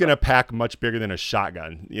 Nobody's going to pack much bigger than a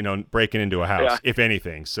shotgun, you know, breaking into a house, if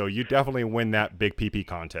anything. So you definitely win that big PP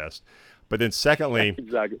contest. But then secondly,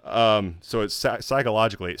 exactly. So it's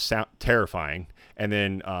psychologically it's terrifying. And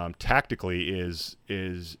then tactically is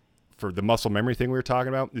for the muscle memory thing we were talking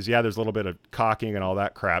about is, there's a little bit of cocking and all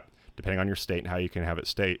that crap, depending on your state and how you can have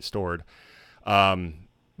it stored.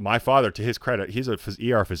 My father, to his credit, he's a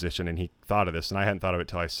ER physician, and he thought of this, and I hadn't thought of it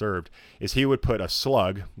till I served, is he would put a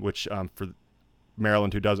slug, which for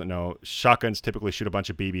Maryland, who doesn't know, shotguns typically shoot a bunch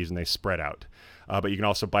of BBs and they spread out. But you can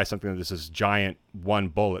also buy something that is this giant one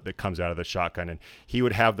bullet that comes out of the shotgun, and he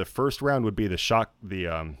would have the first round would be the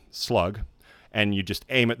slug, and you just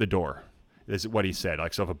aim at the door. This is what he said.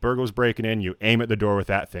 Like, so if a burglar's breaking in, you aim at the door with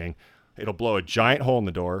that thing. It'll blow a giant hole in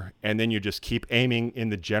the door, and then you just keep aiming in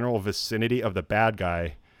the general vicinity of the bad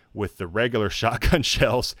guy with the regular shotgun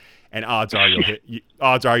shells, and odds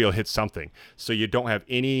are you'll hit something. So you don't have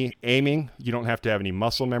any aiming. You don't have to have any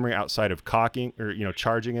muscle memory outside of cocking or, you know,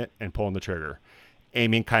 charging it and pulling the trigger.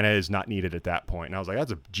 Aiming kind of is not needed at that point. And I was like,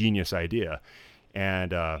 that's a genius idea.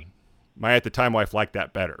 And my at the time wife liked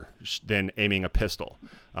that better than aiming a pistol.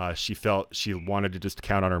 She felt she wanted to just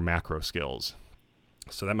count on her macro skills.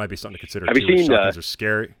 So that might be something to consider. Have you seen? Shotguns are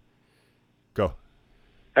scary. Go.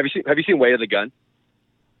 Have you seen Way of the Gun?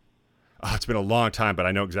 Oh, it's been a long time, but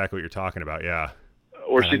I know exactly what you're talking about. Yeah.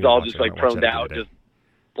 Or she's all just like proned out, just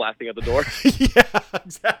blasting at the door. Yeah,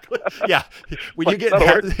 exactly. Yeah. When you get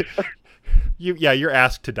that, you're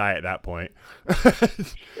asked to die at that point.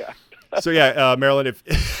 Yeah. So Marilyn,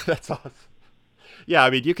 if that's awesome. Yeah,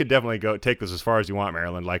 I mean, you could definitely go take this as far as you want,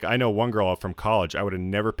 Marilyn. Like, I know one girl from college, I would have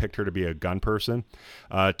never picked her to be a gun person.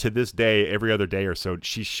 To this day, every other day or so,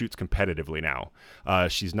 she shoots competitively now.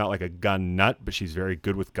 She's not like a gun nut, but she's very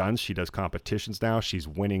good with guns. She does competitions now. She's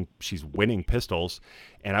winning pistols,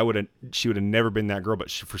 and she would have never been that girl,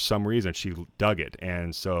 but for some reason she dug it.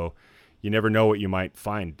 And so you never know what you might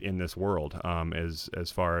find in this world. As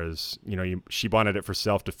far as, you know, she wanted it for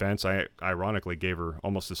self-defense. I ironically gave her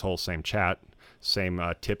almost this whole same chat, same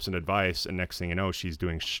tips and advice, and next thing you know, she's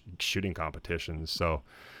doing shooting competitions. So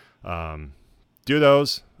do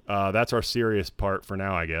those. That's our serious part for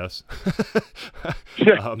now, I guess.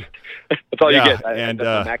 That's all you get. And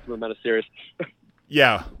that's the maximum amount of serious.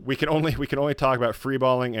 Yeah, we can only talk about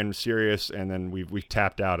freeballing and serious, and then we've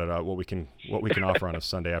tapped out at what we can offer on a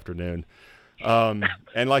Sunday afternoon. And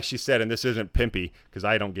like she said, and this isn't pimpy because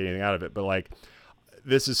I don't get anything out of it, but like,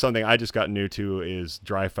 this is something I just got new to, is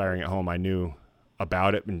dry firing at home. I knew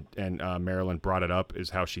about it, and Marilyn brought it up,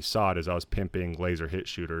 is how she saw it as I was pimping laser hit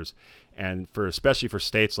shooters. And especially for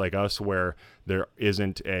states like us where there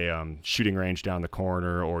isn't a shooting range down the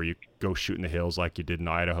corner, or you go shoot in the hills like you did in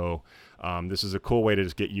Idaho, this is a cool way to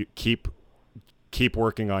just get you keep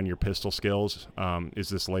working on your pistol skills. Is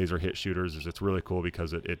this laser hit shooters? It's really cool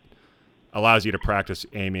because it allows you to practice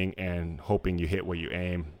aiming and hoping you hit what you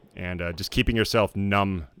aim, and just keeping yourself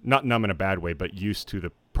numb, not numb in a bad way, but used to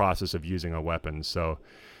the process of using a weapon. So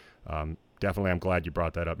definitely I'm glad you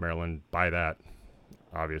brought that up, Marilyn. Buy that,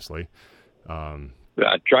 obviously.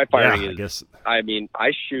 Dry firing I guess. I mean,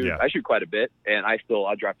 I shoot quite a bit, and I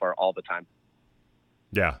dry fire all the time.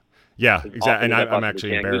 Yeah, exactly. And I'm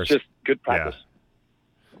actually embarrassed. It's just good practice.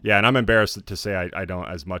 Yeah, and I'm embarrassed to say I don't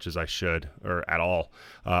as much as I should, or at all.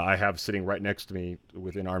 I have sitting right next to me,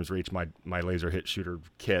 within arm's reach, my laser hit shooter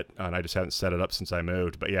kit, and I just haven't set it up since I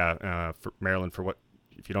moved. But yeah, for Maryland,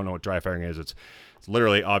 if you don't know what dry firing is, it's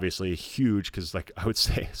literally obviously huge, because like I would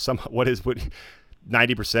say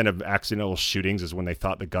 90% of accidental shootings is when they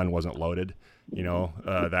thought the gun wasn't loaded. You know,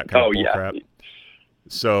 that kind of bull crap.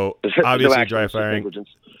 So obviously dry firing.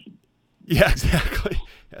 Yeah, exactly.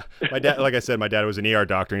 Yeah. My dad, like I said, my dad was an ER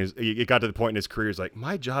doctor, and he got to the point in his career, he's like,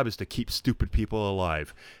 my job is to keep stupid people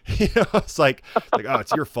alive. You know, it's like, oh,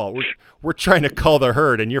 it's your fault. We're trying to cull the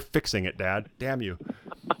herd, and you're fixing it, Dad. Damn you.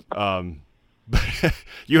 But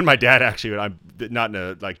you and my dad actually, I'm not in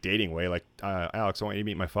a like dating way. Like, Alex, I want you to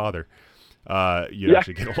meet my father. You'd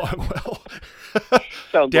actually get along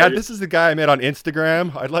well. Dad, this is the guy I met on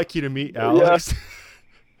Instagram. I'd like you to meet Alex.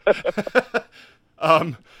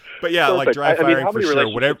 Yeah. But yeah, perfect. Like dry firing how for many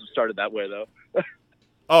sure. Whatever started that way though.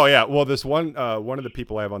 Oh yeah, well, this one of the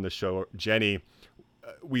people I have on the show, Jenny,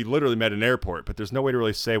 we literally met at an airport, but there's no way to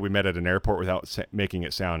really say we met at an airport without making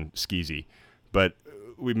it sound skeezy. But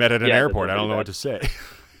we met at an airport. I don't know what to say.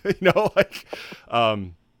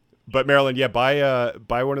 But Marilyn,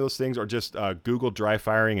 buy one of those things, or just Google dry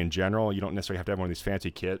firing in general. You don't necessarily have to have one of these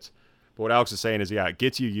fancy kits. But what Alex is saying is, it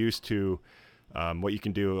gets you used to what you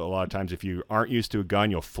can do. A lot of times, if you aren't used to a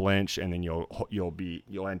gun, you'll flinch, and then you'll be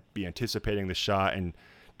anticipating the shot. And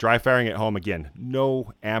dry firing at home, again,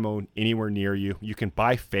 no ammo anywhere near you. You can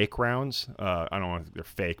buy fake rounds. I don't know if they're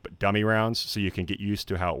fake, but dummy rounds, so you can get used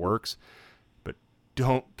to how it works. But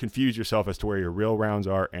don't confuse yourself as to where your real rounds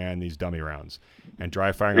are and these dummy rounds. And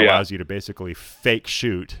dry firing allows you to basically fake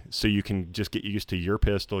shoot, so you can just get used to your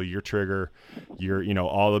pistol, your trigger,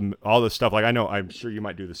 all the stuff. Like, I'm sure you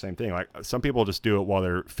might do the same thing. Like, some people just do it while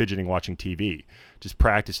they're fidgeting watching TV, just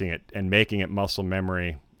practicing it and making it muscle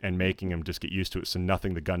memory and making them just get used to it, so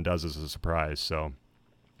nothing the gun does is a surprise. So,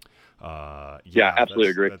 absolutely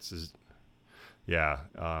agree. The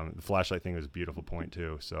flashlight thing was a beautiful point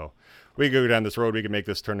too. So we could go down this road. We could make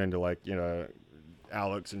this turn into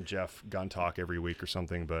Alex and Jeff gun talk every week or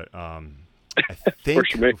something. But I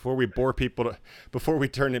think before we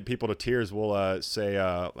turn people to tears, we'll say,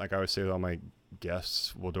 like I always say with all my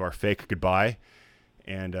guests, we'll do our fake goodbye.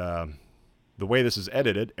 And the way this is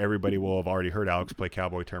edited, everybody will have already heard Alex play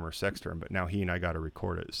cowboy term or sex term, but now he and I got to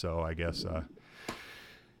record it. So I guess, do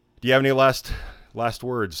you have any last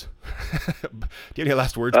words? Do you have any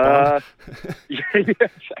last words, Bond?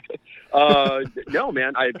 Exactly. No,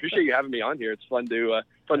 man, I appreciate you having me on here. It's fun to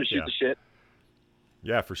shoot the shit.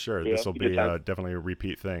 Yeah, for sure. This will be definitely a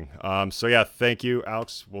repeat thing. Thank you,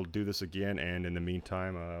 Alex. We'll do this again. And in the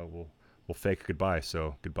meantime, we'll fake goodbye.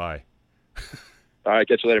 So goodbye. All right,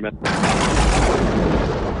 catch you later, man.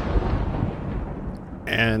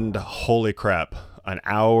 And holy crap, an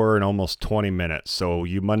hour and almost 20 minutes. So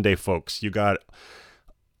you Monday folks, you got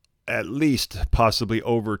at least possibly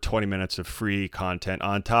over 20 minutes of free content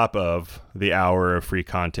on top of the hour of free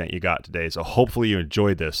content you got today. So hopefully you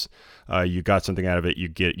enjoyed this. You got something out of it.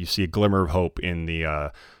 You see a glimmer of hope in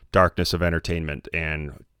the darkness of entertainment.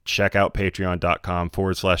 And check out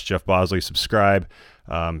patreon.com/Jeff Bosley. Subscribe.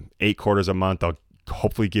 8 quarters a month. I'll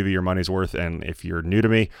hopefully give you your money's worth. And if you're new to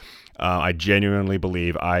me, I genuinely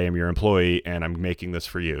believe I am your employee and I'm making this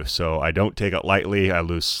for you. So I don't take it lightly. I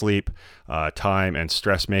lose sleep, time, and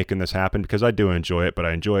stress making this happen because I do enjoy it, but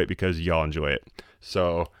I enjoy it because y'all enjoy it.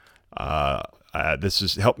 So this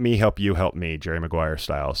is help me, help you, help me, Jerry Maguire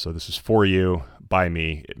style. So this is for you, by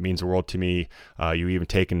me. It means the world to me. You even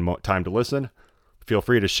taking time to listen. Feel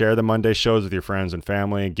free to share the Monday shows with your friends and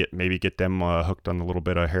family. Get them hooked on the little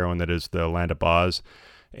bit of heroin that is the Land of Boz.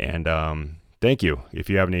 And thank you. If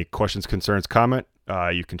you have any questions, concerns, comment,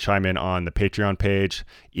 you can chime in on the Patreon page,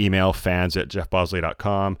 email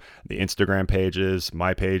fans@jeffbosley.com, the Instagram pages,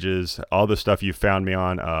 my pages, all the stuff you found me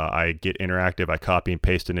on. I get interactive. I copy and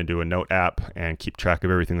paste it into a note app and keep track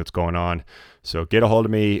of everything that's going on. So get a hold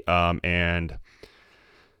of me, and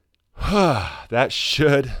that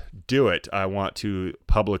should do it. I want to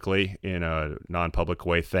publicly, in a non-public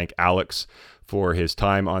way, thank Alex for his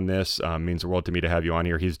time on this. Means the world to me to have you on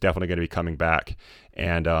here. He's definitely going to be coming back,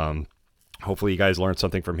 and hopefully you guys learned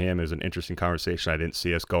something from him. It was an interesting conversation. I didn't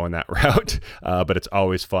see us going that route, but it's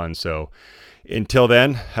always fun. So until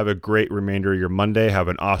then, have a great remainder of your Monday. Have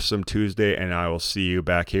an awesome Tuesday, and I will see you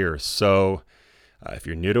back here. So if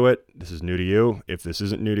you're new to it, this is new to you. If this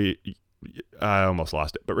isn't new to you, I almost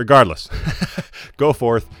lost it. But regardless, go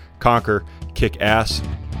forth, conquer, kick ass,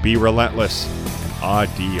 be relentless, and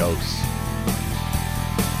adios.